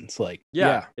animations, like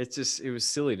it's just, it was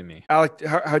silly to me. Alec,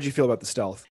 how'd you feel about the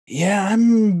stealth? Yeah,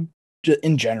 I'm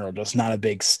in general just not a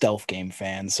big stealth game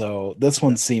fan, so this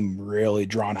one seemed really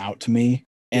drawn out to me.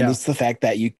 And it's the fact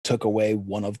that you took away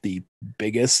one of the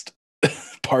biggest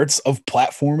parts of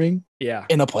platforming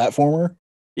in a platformer.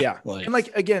 And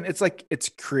like again, it's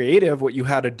creative what you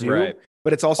had to do, Right.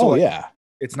 but it's also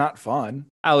it's not fun.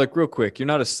 Alec, real quick, you're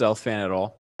not a stealth fan at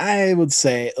all. I would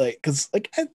say because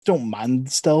I don't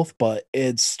mind stealth, but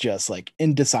it's just like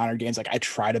in Dishonored games, like I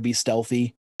try to be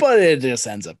stealthy, but it just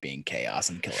ends up being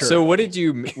chaos and killer. So what did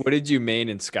you main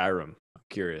in Skyrim? I'm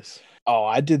curious. Oh,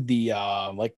 I did the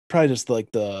probably just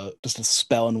a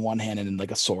spell in one hand and then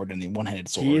like a sword and the one-handed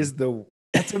sword. He is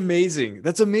That's amazing.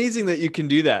 That's amazing that you can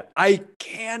do that. I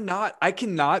cannot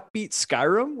beat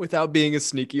Skyrim without being a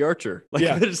sneaky archer. Like,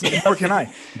 Or can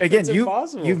I? Again, you've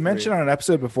for mentioned me. on an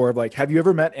episode before of like, have you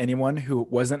ever met anyone who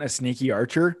wasn't a sneaky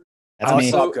archer? That's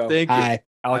me. Thank you. Hi.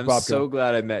 Alec I'm Bobko. so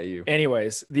glad I met you.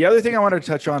 Anyways, the other thing I wanted to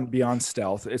touch on beyond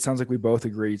stealth, it sounds like we both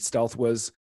agreed stealth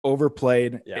was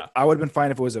overplayed. Yeah. I would have been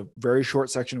fine if it was a very short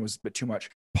section, it was a bit too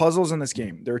much. Puzzles in this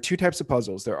game. There are two types of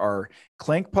puzzles. There are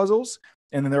Clank puzzles,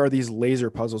 and then there are these laser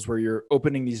puzzles where you're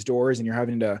opening these doors and you're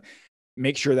having to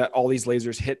make sure that all these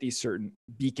lasers hit these certain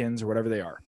beacons or whatever they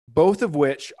are. Both of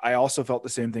which I also felt the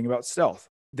same thing about stealth.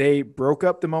 They broke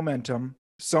up the momentum.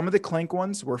 Some of the Clank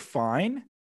ones were fine,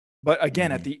 but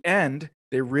again, at the end,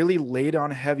 they really laid on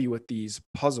heavy with these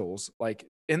puzzles.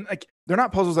 They're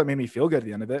not puzzles that made me feel good at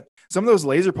the end of it. Some of those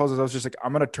laser puzzles, I was just like,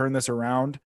 I'm going to turn this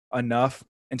around enough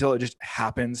until it just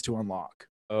happens to unlock.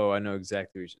 Oh, I know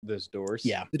exactly those doors.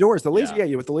 Yeah. The doors, the laser,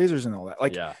 with the lasers and all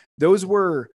that. Those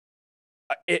were,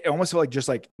 it almost felt like just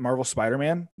like Marvel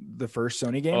Spider-Man, the first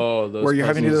Sony game. Oh, those where you're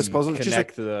having to do those puzzles.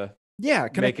 Connect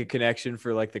make a connection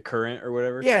for like the current or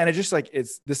whatever. Yeah, and it just like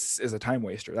this is a time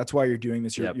waster. That's why you're doing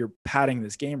this. You're padding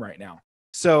this game right now.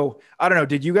 So I don't know.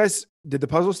 Did the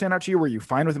puzzle stand out to you? Were you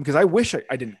fine with them? Because I wish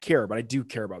I didn't care, but I do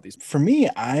care about these. For me,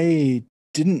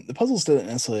 the puzzles didn't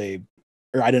necessarily,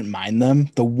 or I didn't mind them.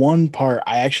 The one part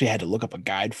I actually had to look up a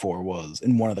guide for was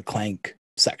in one of the Clank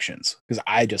sections because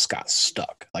I just got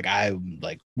stuck. Like I'm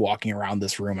like walking around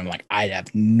this room and like I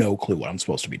have no clue what I'm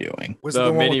supposed to be doing. Was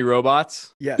the mini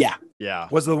robots? Yes. Yeah.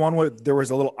 Was the one where there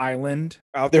was a little island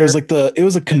out there? There was like it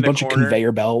was a In the bunch of corner?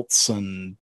 conveyor belts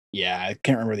and I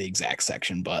can't remember the exact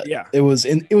section, but Yeah. it was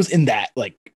in that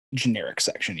like generic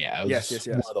section. Yeah, it was Yes.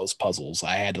 one of those puzzles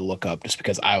I had to look up just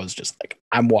because I was just like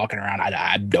I'm walking around,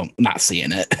 I don't not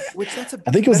seeing it. Which I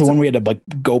think it was the one we had to like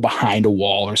go behind a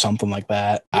wall or something like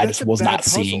that. Well, I that's just a was bad not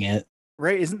puzzle. seeing it.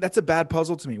 Right? That's a bad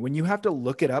puzzle to me. When you have to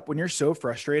look it up, when you're so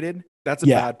frustrated, that's a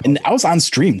bad puzzle. And I was on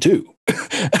stream too.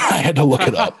 I had to look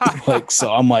it up. Like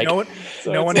so, I'm like, no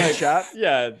one in chat.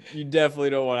 Yeah, you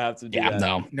definitely don't want to have to do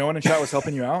that. No one in chat was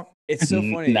helping you out. It's so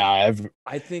funny. No,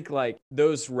 I think like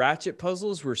those Ratchet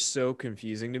puzzles were so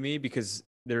confusing to me because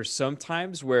there's some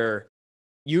times where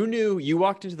you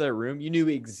walked into that room, you knew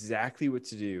exactly what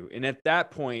to do. And at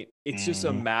that point, it's just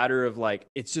a matter of like,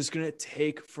 it's just going to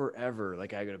take forever.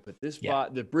 Like I got to put this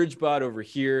bot, the bridge bot over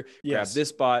here, grab this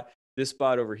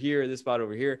spot over here, this spot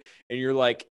over here. And you're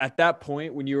like, at that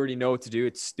point, when you already know what to do,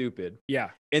 it's stupid. Yeah.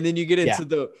 And then you get into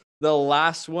the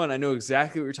last one. I know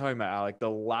exactly what you're talking about, Alec. The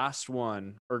last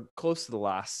one or close to the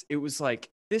last, it was like,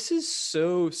 this is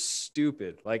so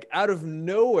stupid. Like out of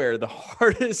nowhere, the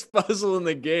hardest puzzle in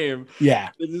the game. Yeah.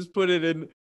 They just put it in.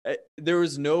 There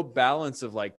was no balance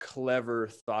of like clever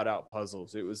thought out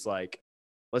puzzles. It was like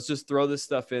Let's just throw this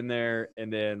stuff in there,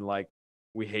 and then like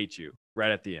we hate you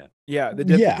right at the end. Yeah,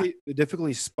 Yeah. the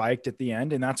difficulty spiked at the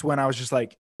end, and that's when I was just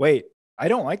like, wait, I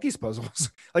don't like these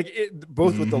puzzles. Like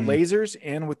both with the Mhm. lasers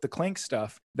and with the Clank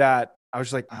stuff. That I was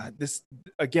just like,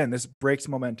 this breaks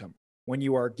momentum. When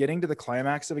you are getting to the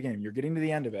climax of a game, you're getting to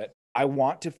the end of it. I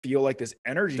want to feel like this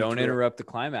energy. Don't through it. interrupt the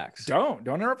climax. Don't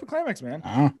interrupt the climax, man.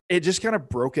 Oh, It just kind of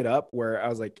broke it up where I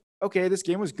was like, okay, this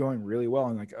game was going really well.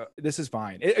 And like, this is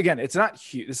fine. Again, it's not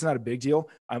huge. This is not a big deal.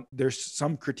 There's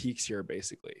some critiques here,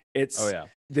 basically. It's Oh yeah.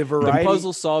 the variety. The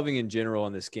puzzle solving in general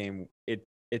in this game,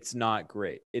 it's not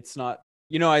great. It's not,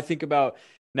 I think about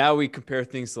now we compare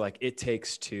things to like It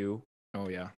Takes Two. Oh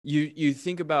yeah. You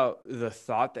think about the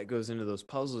thought that goes into those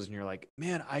puzzles and you're like,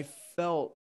 man, I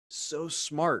felt so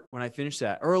smart when I finished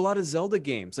that. Or a lot of Zelda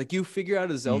games. Like you figure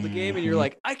out a Zelda game and you're Mhm.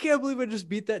 like, I can't believe I just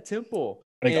beat that temple.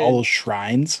 like all those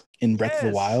shrines in Breath of the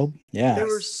Yes. Wild. Yeah. They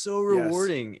were Yes. so Yes.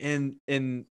 rewarding. And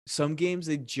in some games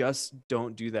they just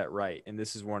don't do that right. And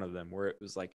this is one of them where it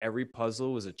was like every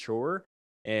puzzle was a chore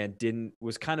and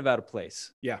was kind of out of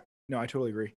place. No, I totally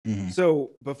agree. Mhm.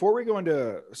 So before we go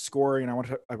into scoring, and I want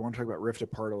to talk about Rift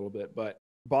Apart a little bit, but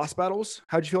boss battles.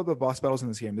 How'd you feel about boss battles in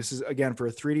this game? This is again for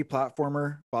a 3D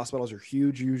platformer. Boss battles are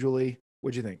huge usually.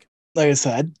 What'd you think? Like I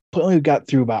said, I only got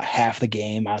through about half the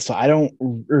game, so I don't,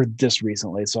 or just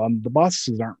recently, so the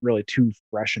bosses aren't really too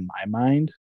fresh in my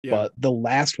mind. Yeah. But the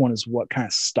last one is what kind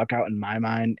of stuck out in my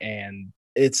mind, and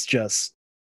it's just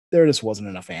there just wasn't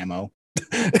enough ammo.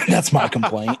 That's my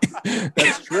complaint.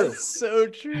 That's true. That's so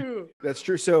true. That's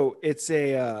true. So it's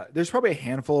there's probably a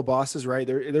handful of bosses, right?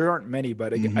 There aren't many,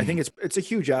 but again, I Mhm. think it's a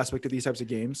huge aspect of these types of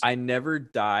games. I never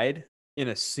died in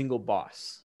a single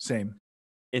boss Same.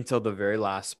 until the very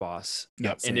last boss.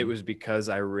 Yep. And it Same. was because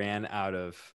I ran out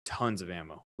of tons of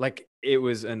ammo. Like it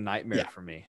was a nightmare Yeah. for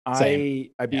me. Same.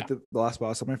 I beat Yeah. the last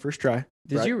boss on my first try.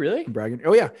 Did you really? I'm bragging.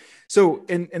 Oh yeah. So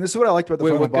and this is what I liked about the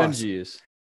Wait, final what gun boss. did you use?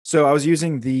 So I was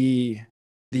using the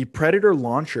Predator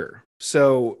launcher.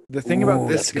 So the thing about Ooh,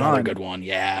 this that's another gun, good one.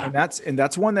 Yeah. and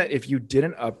that's one that if you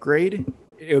didn't upgrade,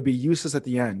 it would be useless at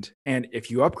the end. And if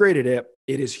you upgraded it,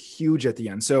 it is huge at the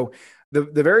end. So the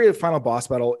very final boss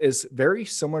battle is very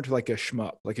similar to like a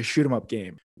shmup, like a shoot 'em up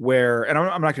game where, and I'm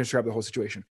not going to describe the whole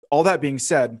situation. All that being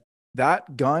said,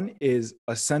 that gun is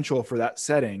essential for that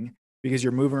setting because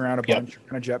you're moving around a Yep. bunch, you're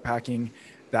kind of jetpacking.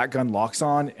 That gun locks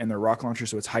on and the rocket launcher,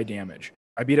 so it's high damage.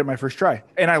 I beat it my first try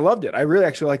and I loved it. I really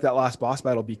actually liked that last boss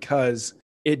battle because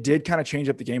it did kind of change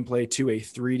up the gameplay to a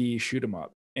 3D shoot 'em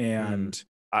up. And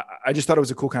I just thought it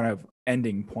was a cool kind of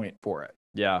ending point for it.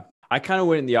 Yeah. I kind of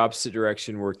went in the opposite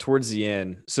direction where towards the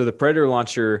end. So the Predator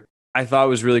launcher, I thought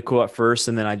was really cool at first,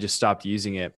 and then I just stopped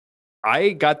using it.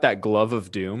 I got that Glove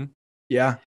of Doom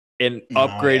Yeah. and Oh,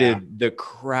 upgraded the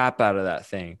crap out of that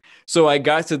thing. So I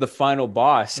got to the final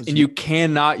boss, Was and you- you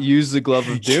cannot use the Glove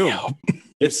of Doom. Yep.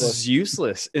 It's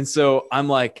useless. And so I'm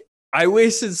like, I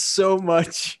wasted so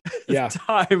much Yeah.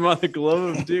 time on the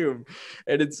Glove of Doom,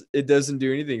 and it doesn't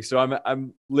do anything. So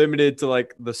I'm limited to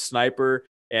like the sniper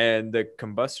and the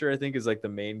combustor, I think, is like the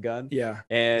main gun. Yeah.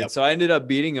 And Yep. so I ended up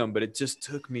beating him, but it just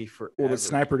took me forever. Well, the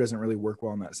sniper doesn't really work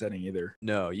well in that setting either.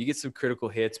 No, you get some critical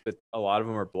hits, but a lot of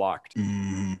them are blocked.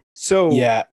 Mhm. So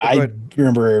Yeah, go I ahead.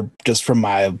 remember just from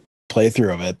my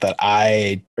playthrough of it that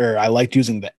I liked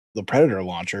using the Predator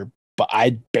launcher, but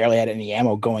I barely had any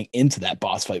ammo going into that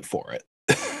boss fight for it.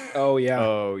 oh yeah.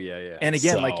 Oh yeah. And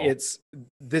again, like So-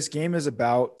 this game is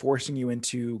about forcing you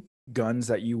into guns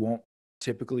that you won't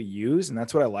typically use. And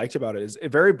that's what I liked about it is it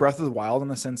very Breath of the Wild in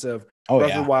the sense of Oh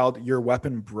Breath of yeah, the Wild, your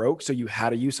weapon broke, so you had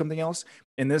to use something else.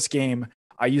 In this game,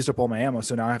 I used up all my ammo,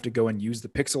 so now I have to go and use the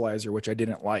pixelizer, which I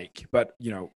didn't like. But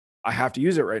I have to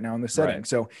use it right now in this setting. Right.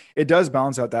 So it does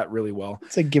balance out that really well.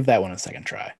 so give that one a second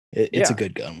try. It's Yeah. a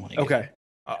good gun. when you get it. Okay.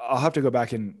 I'll have to go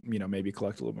back and maybe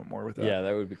collect a little bit more with that. Yeah,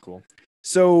 that would be cool.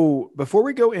 So before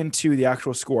we go into the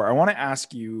actual score, I want to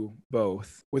ask you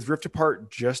both, with Rift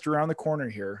Apart just around the corner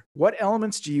here, what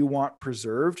elements do you want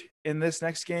preserved in this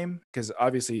next game? Because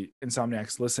obviously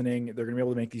Insomniac's listening. They're going to be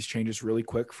able to make these changes really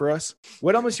quick for us.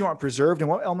 What elements do you want preserved and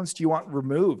what elements do you want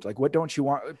removed? Like what don't you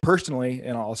want personally?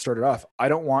 And I'll start it off. I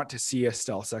don't want to see a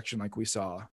stealth section like we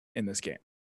saw in this game.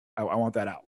 I want that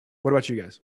out. What about you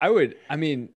guys?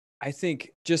 I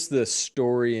think just the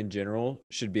story in general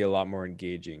should be a lot more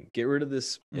engaging. Get rid of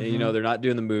this, Mhm. they're not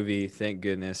doing the movie, thank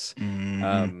goodness.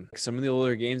 Mhm. Some of the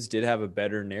older games did have a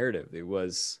better narrative. It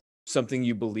was something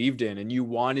you believed in and you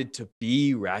wanted to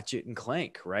be Ratchet and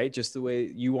Clank, right? Just the way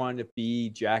you wanted to be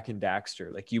Jack and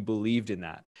Daxter. Like you believed in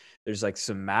that. There's like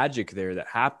some magic there that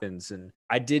happens. And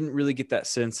I didn't really get that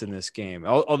sense in this game.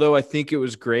 Although I think it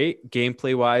was great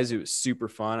gameplay wise, it was super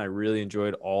fun. I really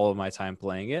enjoyed all of my time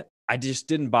playing it. I just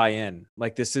didn't buy in.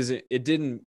 Like it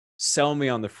didn't sell me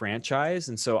on the franchise.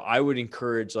 And so I would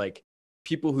encourage like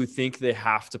people who think they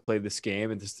have to play this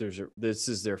game and this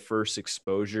is their first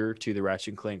exposure to the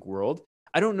Ratchet and Clank world.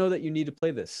 I don't know that you need to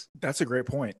play this. That's a great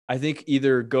point. I think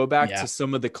either go back to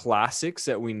some of the classics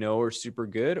that we know are super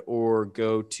good or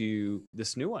go to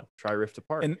this new one, try Rift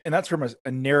Apart. And that's from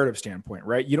a narrative standpoint,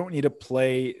 right? You don't need to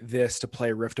play this to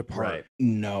play Rift Apart. Right.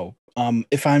 No.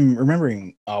 If I'm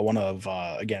remembering one of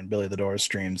again Billy the Doors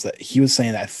streams, that he was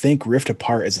saying that I think Rift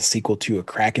Apart is a sequel to A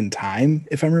Crack in Time,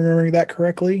 if I'm remembering that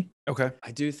correctly. Okay.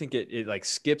 I do think it like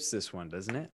skips this one,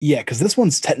 doesn't it? Yeah, because this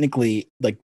one's technically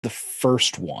like the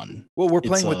first one. Well, we're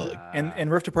playing with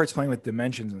and Rift Apart's playing with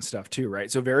dimensions and stuff too,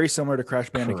 right? So very similar to Crash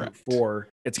Bandicoot 4.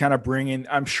 It's kind of bringing,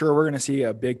 I'm sure we're going to see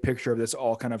a big picture of this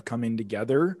all kind of coming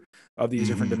together of these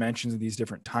different dimensions and these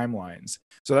different timelines.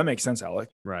 So that makes sense, Alec.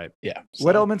 Right. Yeah. So.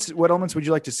 What elements would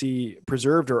you like to see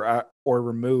preserved or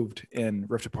removed in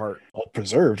Rift Apart? Well,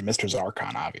 preserved, Mr.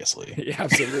 Zarkon, obviously. Yeah,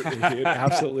 absolutely, dude.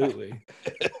 Absolutely.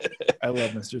 I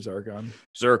love Mr. Zarkon.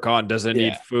 Zircon doesn't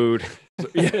need food.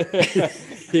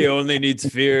 He only needs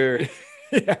fear.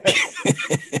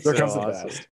 Zarkon's the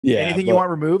best. Yeah. Anything you want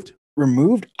removed?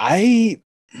 Removed? I'd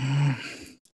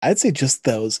say just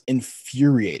those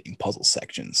infuriating puzzle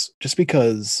sections, just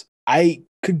because I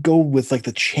could go with like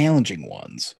the challenging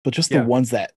ones, but just the ones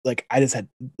that like I just had,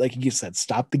 like you said,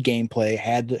 stop the gameplay,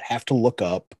 have to look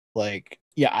up. Like,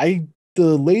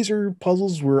 the laser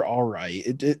puzzles were all right.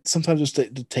 It sometimes just to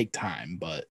take time,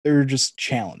 but they're just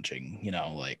challenging,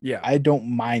 I don't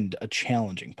mind a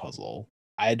challenging puzzle.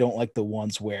 I don't like the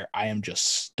ones where I am just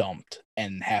stumped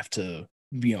and have to,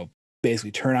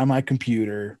 basically turn on my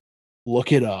computer,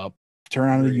 look it up, turn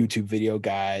on a YouTube video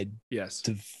guide. Yes.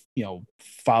 To,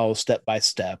 follow step by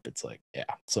step. It's like,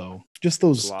 so just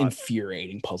those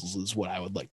infuriating puzzles is what I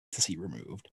would like to see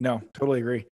removed. No, totally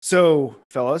agree. So,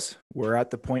 fellas, we're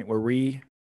at the point where we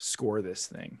score this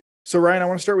thing. So, Ryan, I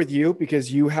want to start with you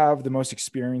because you have the most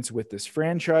experience with this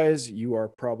franchise. You are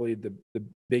probably the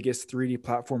biggest 3D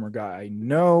platformer guy I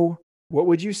know. What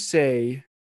would you say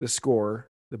the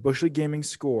Bush League Gaming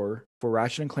score for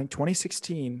Ratchet & Clank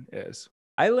 2016 is?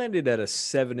 I landed at a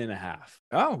 7.5.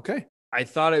 Oh, okay. I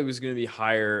thought it was going to be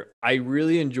higher. I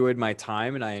really enjoyed my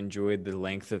time and I enjoyed the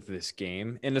length of this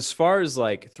game. And as far as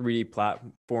like 3D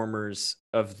platformers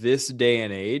of this day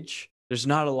and age, there's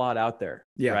not a lot out there,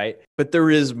 right? But there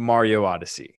is Mario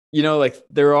Odyssey. Like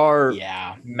there are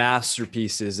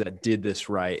masterpieces that did this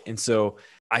right. And so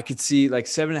I could see like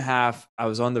 7.5. I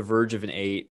was on the verge of an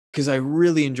 8 because I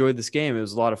really enjoyed this game. It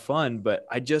was a lot of fun, but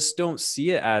I just don't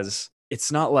see it as, it's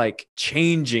not like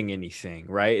changing anything,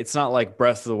 right? It's not like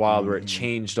Breath of the Wild where it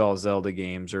changed all Zelda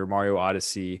games or Mario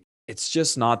Odyssey. It's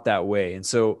just not that way. And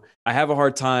so I have a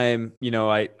hard time,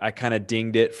 I kind of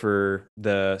dinged it for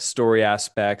the story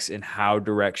aspects and how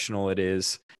directional it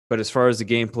is. But as far as the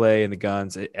gameplay and the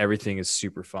guns, everything is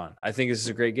super fun. I think this is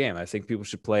a great game. I think people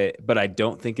should play it, but I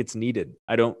don't think it's needed.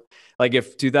 I don't, like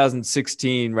if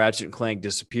 2016 Ratchet and Clank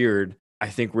disappeared, I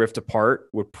think Rift Apart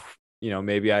would,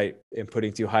 maybe I am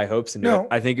putting too high hopes into it.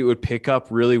 I think it would pick up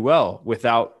really well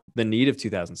without the need of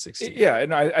 2016. Yeah,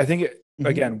 and I think it,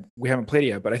 again, we haven't played it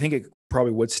yet, but I think it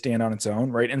probably would stand on its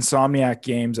own, right? Insomniac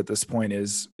Games at this point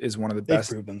is one of the best.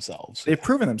 They've proven themselves. They've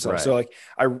proven themselves. Right. So like,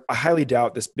 I highly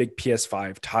doubt this big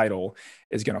PS5 title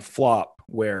is going to flop.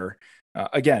 Where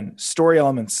again, story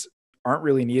elements aren't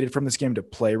really needed from this game to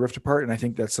play Rift Apart, and I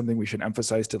think that's something we should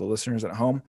emphasize to the listeners at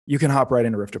home. You can hop right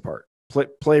into Rift Apart.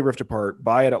 Play Rift Apart,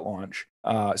 buy it at launch.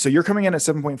 So you're coming in at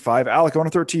 7.5. Alec, I want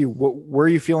to throw it to you. Where are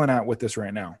you feeling at with this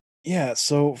right now? Yeah,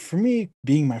 so for me,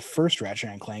 being my first Ratchet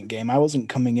and Clank game, I wasn't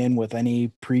coming in with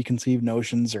any preconceived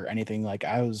notions or anything. Like,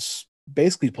 I was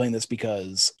basically playing this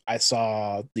because I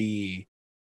saw the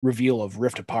reveal of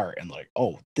Rift Apart and like,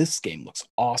 oh, this game looks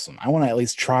awesome. I want to at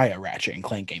least try a Ratchet and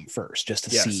Clank game first just to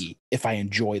see if I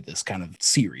enjoy this kind of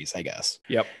series, I guess.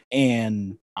 Yep.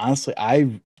 And honestly,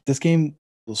 this game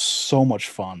was so much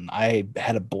fun. I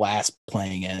had a blast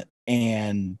playing it,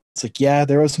 and it's like,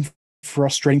 there was some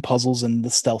frustrating puzzles in the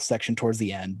stealth section towards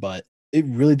the end, but it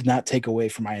really did not take away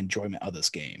from my enjoyment of this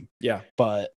game. Yeah.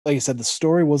 But like I said, the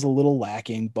story was a little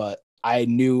lacking, but I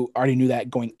already knew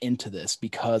that going into this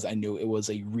because I knew it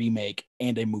was a remake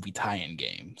and a movie tie-in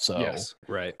game. So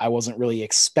right. I wasn't really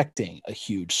expecting a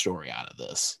huge story out of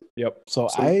this. Yep. So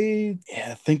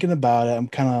thinking about it, I'm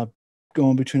kind of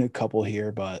going between a couple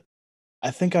here, but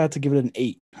I think I have to give it an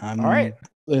 8. All right.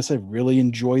 Like I said, really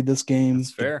enjoyed this game.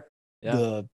 That's fair. Yeah.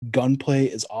 The gunplay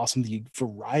is awesome. The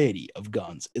variety of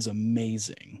guns is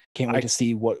amazing. Can't wait to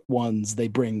see what ones they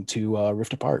bring to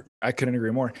Rift Apart. I couldn't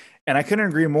agree more. And I couldn't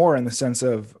agree more in the sense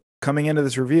of coming into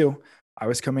this review, I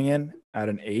was coming in at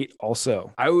an 8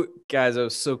 also. Guys, I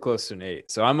was so close to an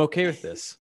 8, so I'm okay with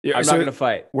this. Yeah, I'm so not going to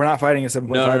fight. We're not fighting a 7.5.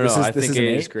 No. I This think is an 8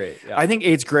 8. is great. Yeah. I think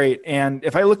 8's great. And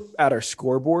if I look at our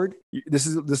scoreboard,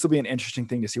 this will be an interesting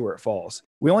thing to see where it falls.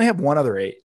 We only have one other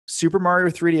 8. Super Mario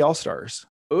 3D All-Stars.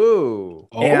 Ooh.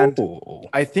 And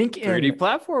I think 3D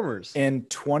platformers. In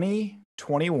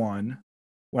 2021,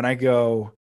 when I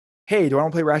go, hey, do I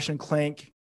want to play Ratchet and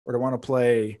Clank or do I want to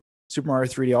play Super Mario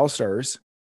 3D All-Stars?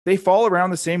 They fall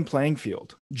around the same playing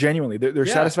field. Genuinely, they're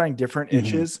satisfying different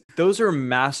itches. Those are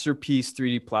masterpiece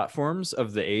 3D platforms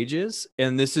of the ages,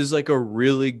 and this is like a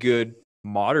really good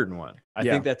modern one. I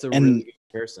think that's a really good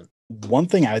comparison. One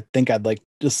thing I think I'd like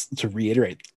just to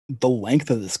reiterate: the length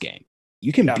of this game.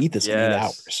 You can beat this in 8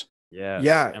 hours.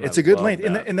 Yeah, it's a good length,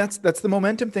 and that's the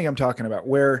momentum thing I'm talking about.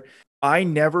 Where I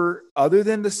never, other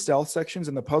than the stealth sections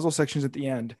and the puzzle sections at the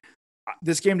end,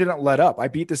 this game didn't let up. I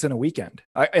beat this in a weekend.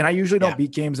 I usually don't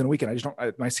beat games in a weekend. I just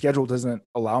don't, my schedule doesn't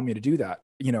allow me to do that.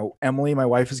 You know, Emily, my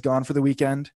wife, is gone for the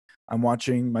weekend. I'm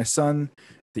watching my son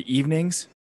the evenings,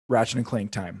 Ratchet and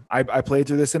Clank time. I played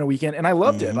through this in a weekend and I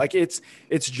loved it. Like it's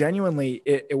genuinely,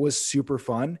 it was super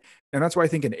fun. And that's why I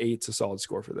think an 8's a solid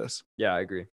score for this. Yeah, I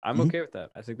agree. I'm okay with that.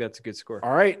 I think that's a good score.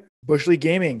 All right. Bush League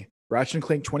Gaming, Ratchet and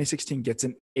Clank 2016 gets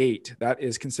an 8. That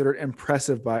is considered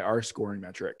impressive by our scoring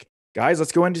metric. Guys,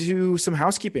 let's go into some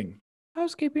housekeeping.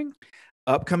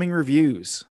 Upcoming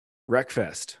reviews.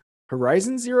 Wreckfest.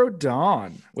 Horizon Zero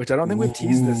Dawn, which I don't think we've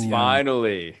teased this yet.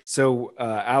 Finally. So,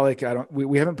 Alec,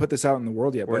 we haven't put this out in the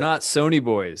world yet. We're not Sony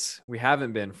boys. We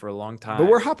haven't been for a long time. But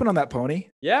we're hopping on that pony.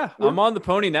 Yeah, I'm on the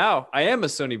pony now. I am a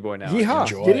Sony boy now.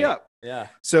 Yeehaw, giddy up. Yeah.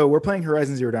 So we're playing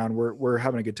Horizon Zero Dawn. We're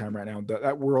having a good time right now.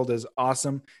 That world is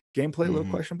awesome. Gameplay a little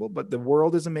questionable, but the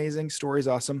world is amazing. Story's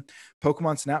awesome.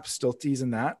 Pokemon Snap still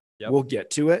teasing that. Yep. We'll get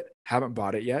to it. Haven't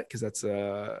bought it yet because that's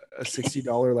a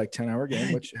 $60 like 10-hour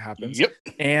game, which happens. Yep.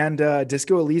 And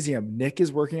Disco Elysium. Nick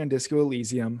is working on Disco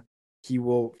Elysium. He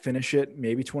will finish it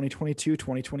maybe 2022,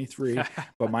 2023,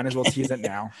 but might as well tease it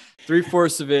now.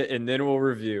 3/4 of it, and then we'll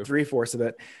review. 3/4 of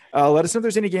it. Let us know if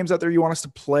there's any games out there you want us to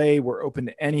play. We're open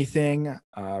to anything.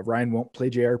 Ryan won't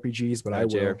play JRPGs, but I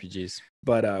will. JRPGs.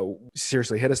 But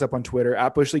seriously, hit us up on Twitter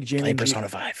at Bush League Gaming. Play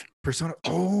Persona 5.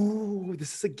 Oh,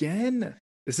 this is again.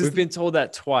 We've been told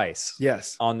that twice.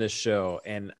 Yes. On this show,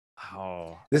 and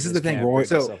this is the thing.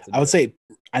 So I would say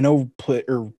I know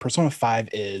Persona 5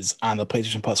 is on the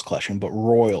PlayStation Plus collection, but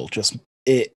Royal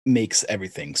it makes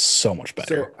everything so much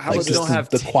better. So how about don't have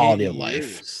the quality of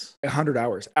life? 100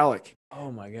 hours. Alec.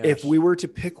 Oh my gosh. If we were to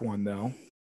pick one though,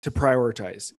 to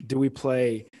prioritize, do we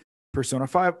play Persona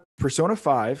 5,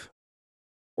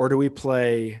 or do we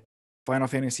play Final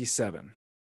Fantasy 7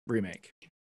 remake?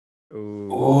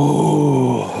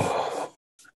 Ooh.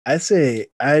 I'd say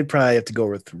I'd probably have to go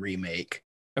with remake.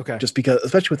 Okay. Just because,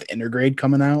 especially with Intergrade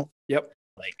coming out. Yep.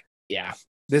 Like, yeah.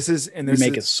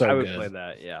 Remake is so I would good. play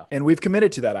that, yeah. And we've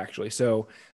committed to that actually. So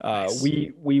Nice.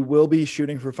 we will be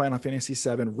shooting for Final Fantasy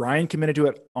 7. Ryan committed to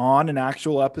it on an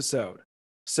actual episode.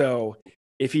 So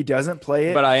if he doesn't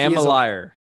play it, but I am a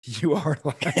liar. You are a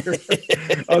liar.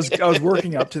 I was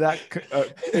working up to that,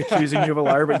 accusing you of a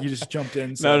liar, but you just jumped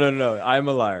in. So. No. I'm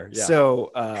a liar. Yeah. So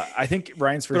I think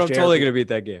Ryan's first. But I'm totally gonna beat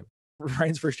that game.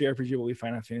 Ryan's first JRPG will be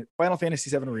Final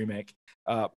Fantasy 7 remake.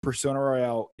 Persona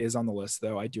Royale is on the list,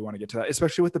 though. I do want to get to that,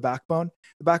 especially with the Backbone.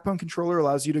 The Backbone controller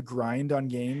allows you to grind on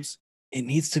games. It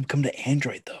needs to come to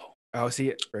Android though. Oh, see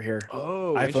it right here.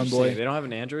 Oh, iPhone boy. They don't have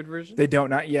an Android version. They don't,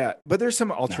 not yet. But there's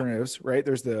some alternatives, right?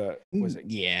 There's the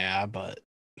Yeah, but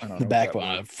the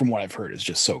Backbone, from what I've heard, is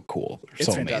just so cool. It's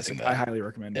so fantastic. amazing. I highly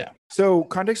recommend it. So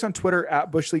context on Twitter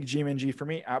at Bush League GMNG for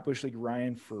me, at Bush League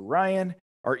Ryan for Ryan.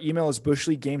 Our email is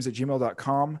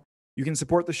bushleaguegames@gmail.com. You can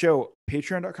support the show,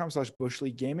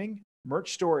 patreon.com/bushleaguegaming.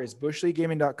 Merch store is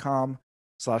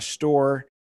bushleaguegaming.com/store.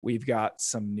 We've got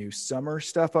some new summer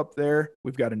stuff up there.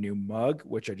 We've got a new mug,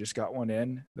 which I just got one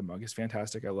in. The mug is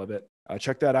fantastic. I love it.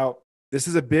 Check that out. This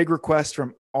is a big request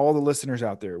from all the listeners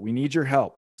out there. We need your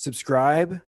help.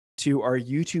 Subscribe to our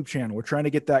YouTube channel. We're trying to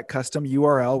get that custom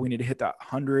URL. We need to hit that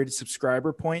 100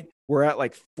 subscriber point. We're at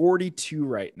like 42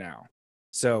 right now.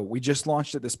 So we just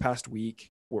launched it this past week.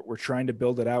 We're trying to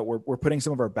build it out. We're putting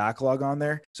some of our backlog on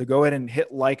there. So go ahead and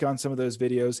hit like on some of those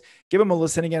videos. Give them a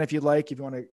listen again if you'd like, if you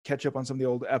want to catch up on some of the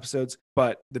old episodes.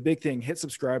 But the big thing, hit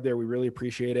subscribe there. We really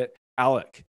appreciate it.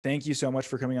 Alec, thank you so much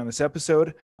for coming on this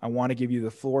episode. I want to give you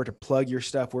the floor to plug your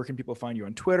stuff. Where can people find you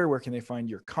on Twitter? Where can they find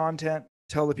your content?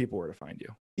 Tell the people where to find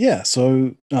you. Yeah,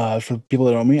 so for people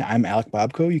that know me, I'm Alec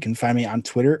Bobko. You can find me on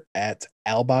Twitter at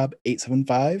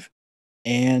albob875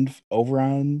 and over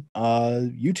on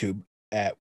YouTube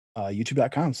at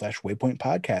youtube.com/waypoint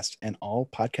podcast and all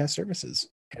podcast services.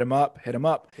 Hit him up. Hit them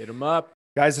up.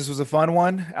 Guys, this was a fun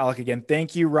one. Alec, again,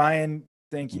 thank you. Ryan,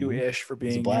 thank you, Ish, for It was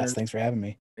being a blast. here. Thanks for having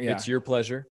me. Yeah. It's your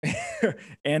pleasure.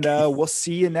 And we'll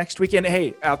see you next weekend.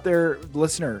 Hey, out there,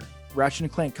 listener, Ratchet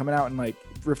and Clank coming out in like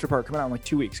Rift Apart coming out in like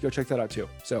 2 weeks. Go check that out too.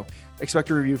 So expect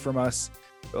a review from us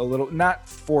a little, not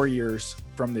 4 years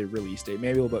from the release date,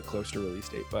 maybe a little bit closer to release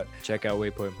date, but Check out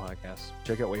Waypoint Podcast.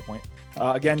 check out Waypoint.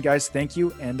 Again, guys, thank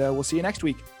you. And we'll see you next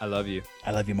week. I love you.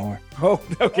 I love you more. Oh,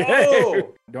 okay.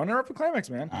 Oh! Don't interrupt the climax,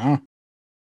 man. Oh.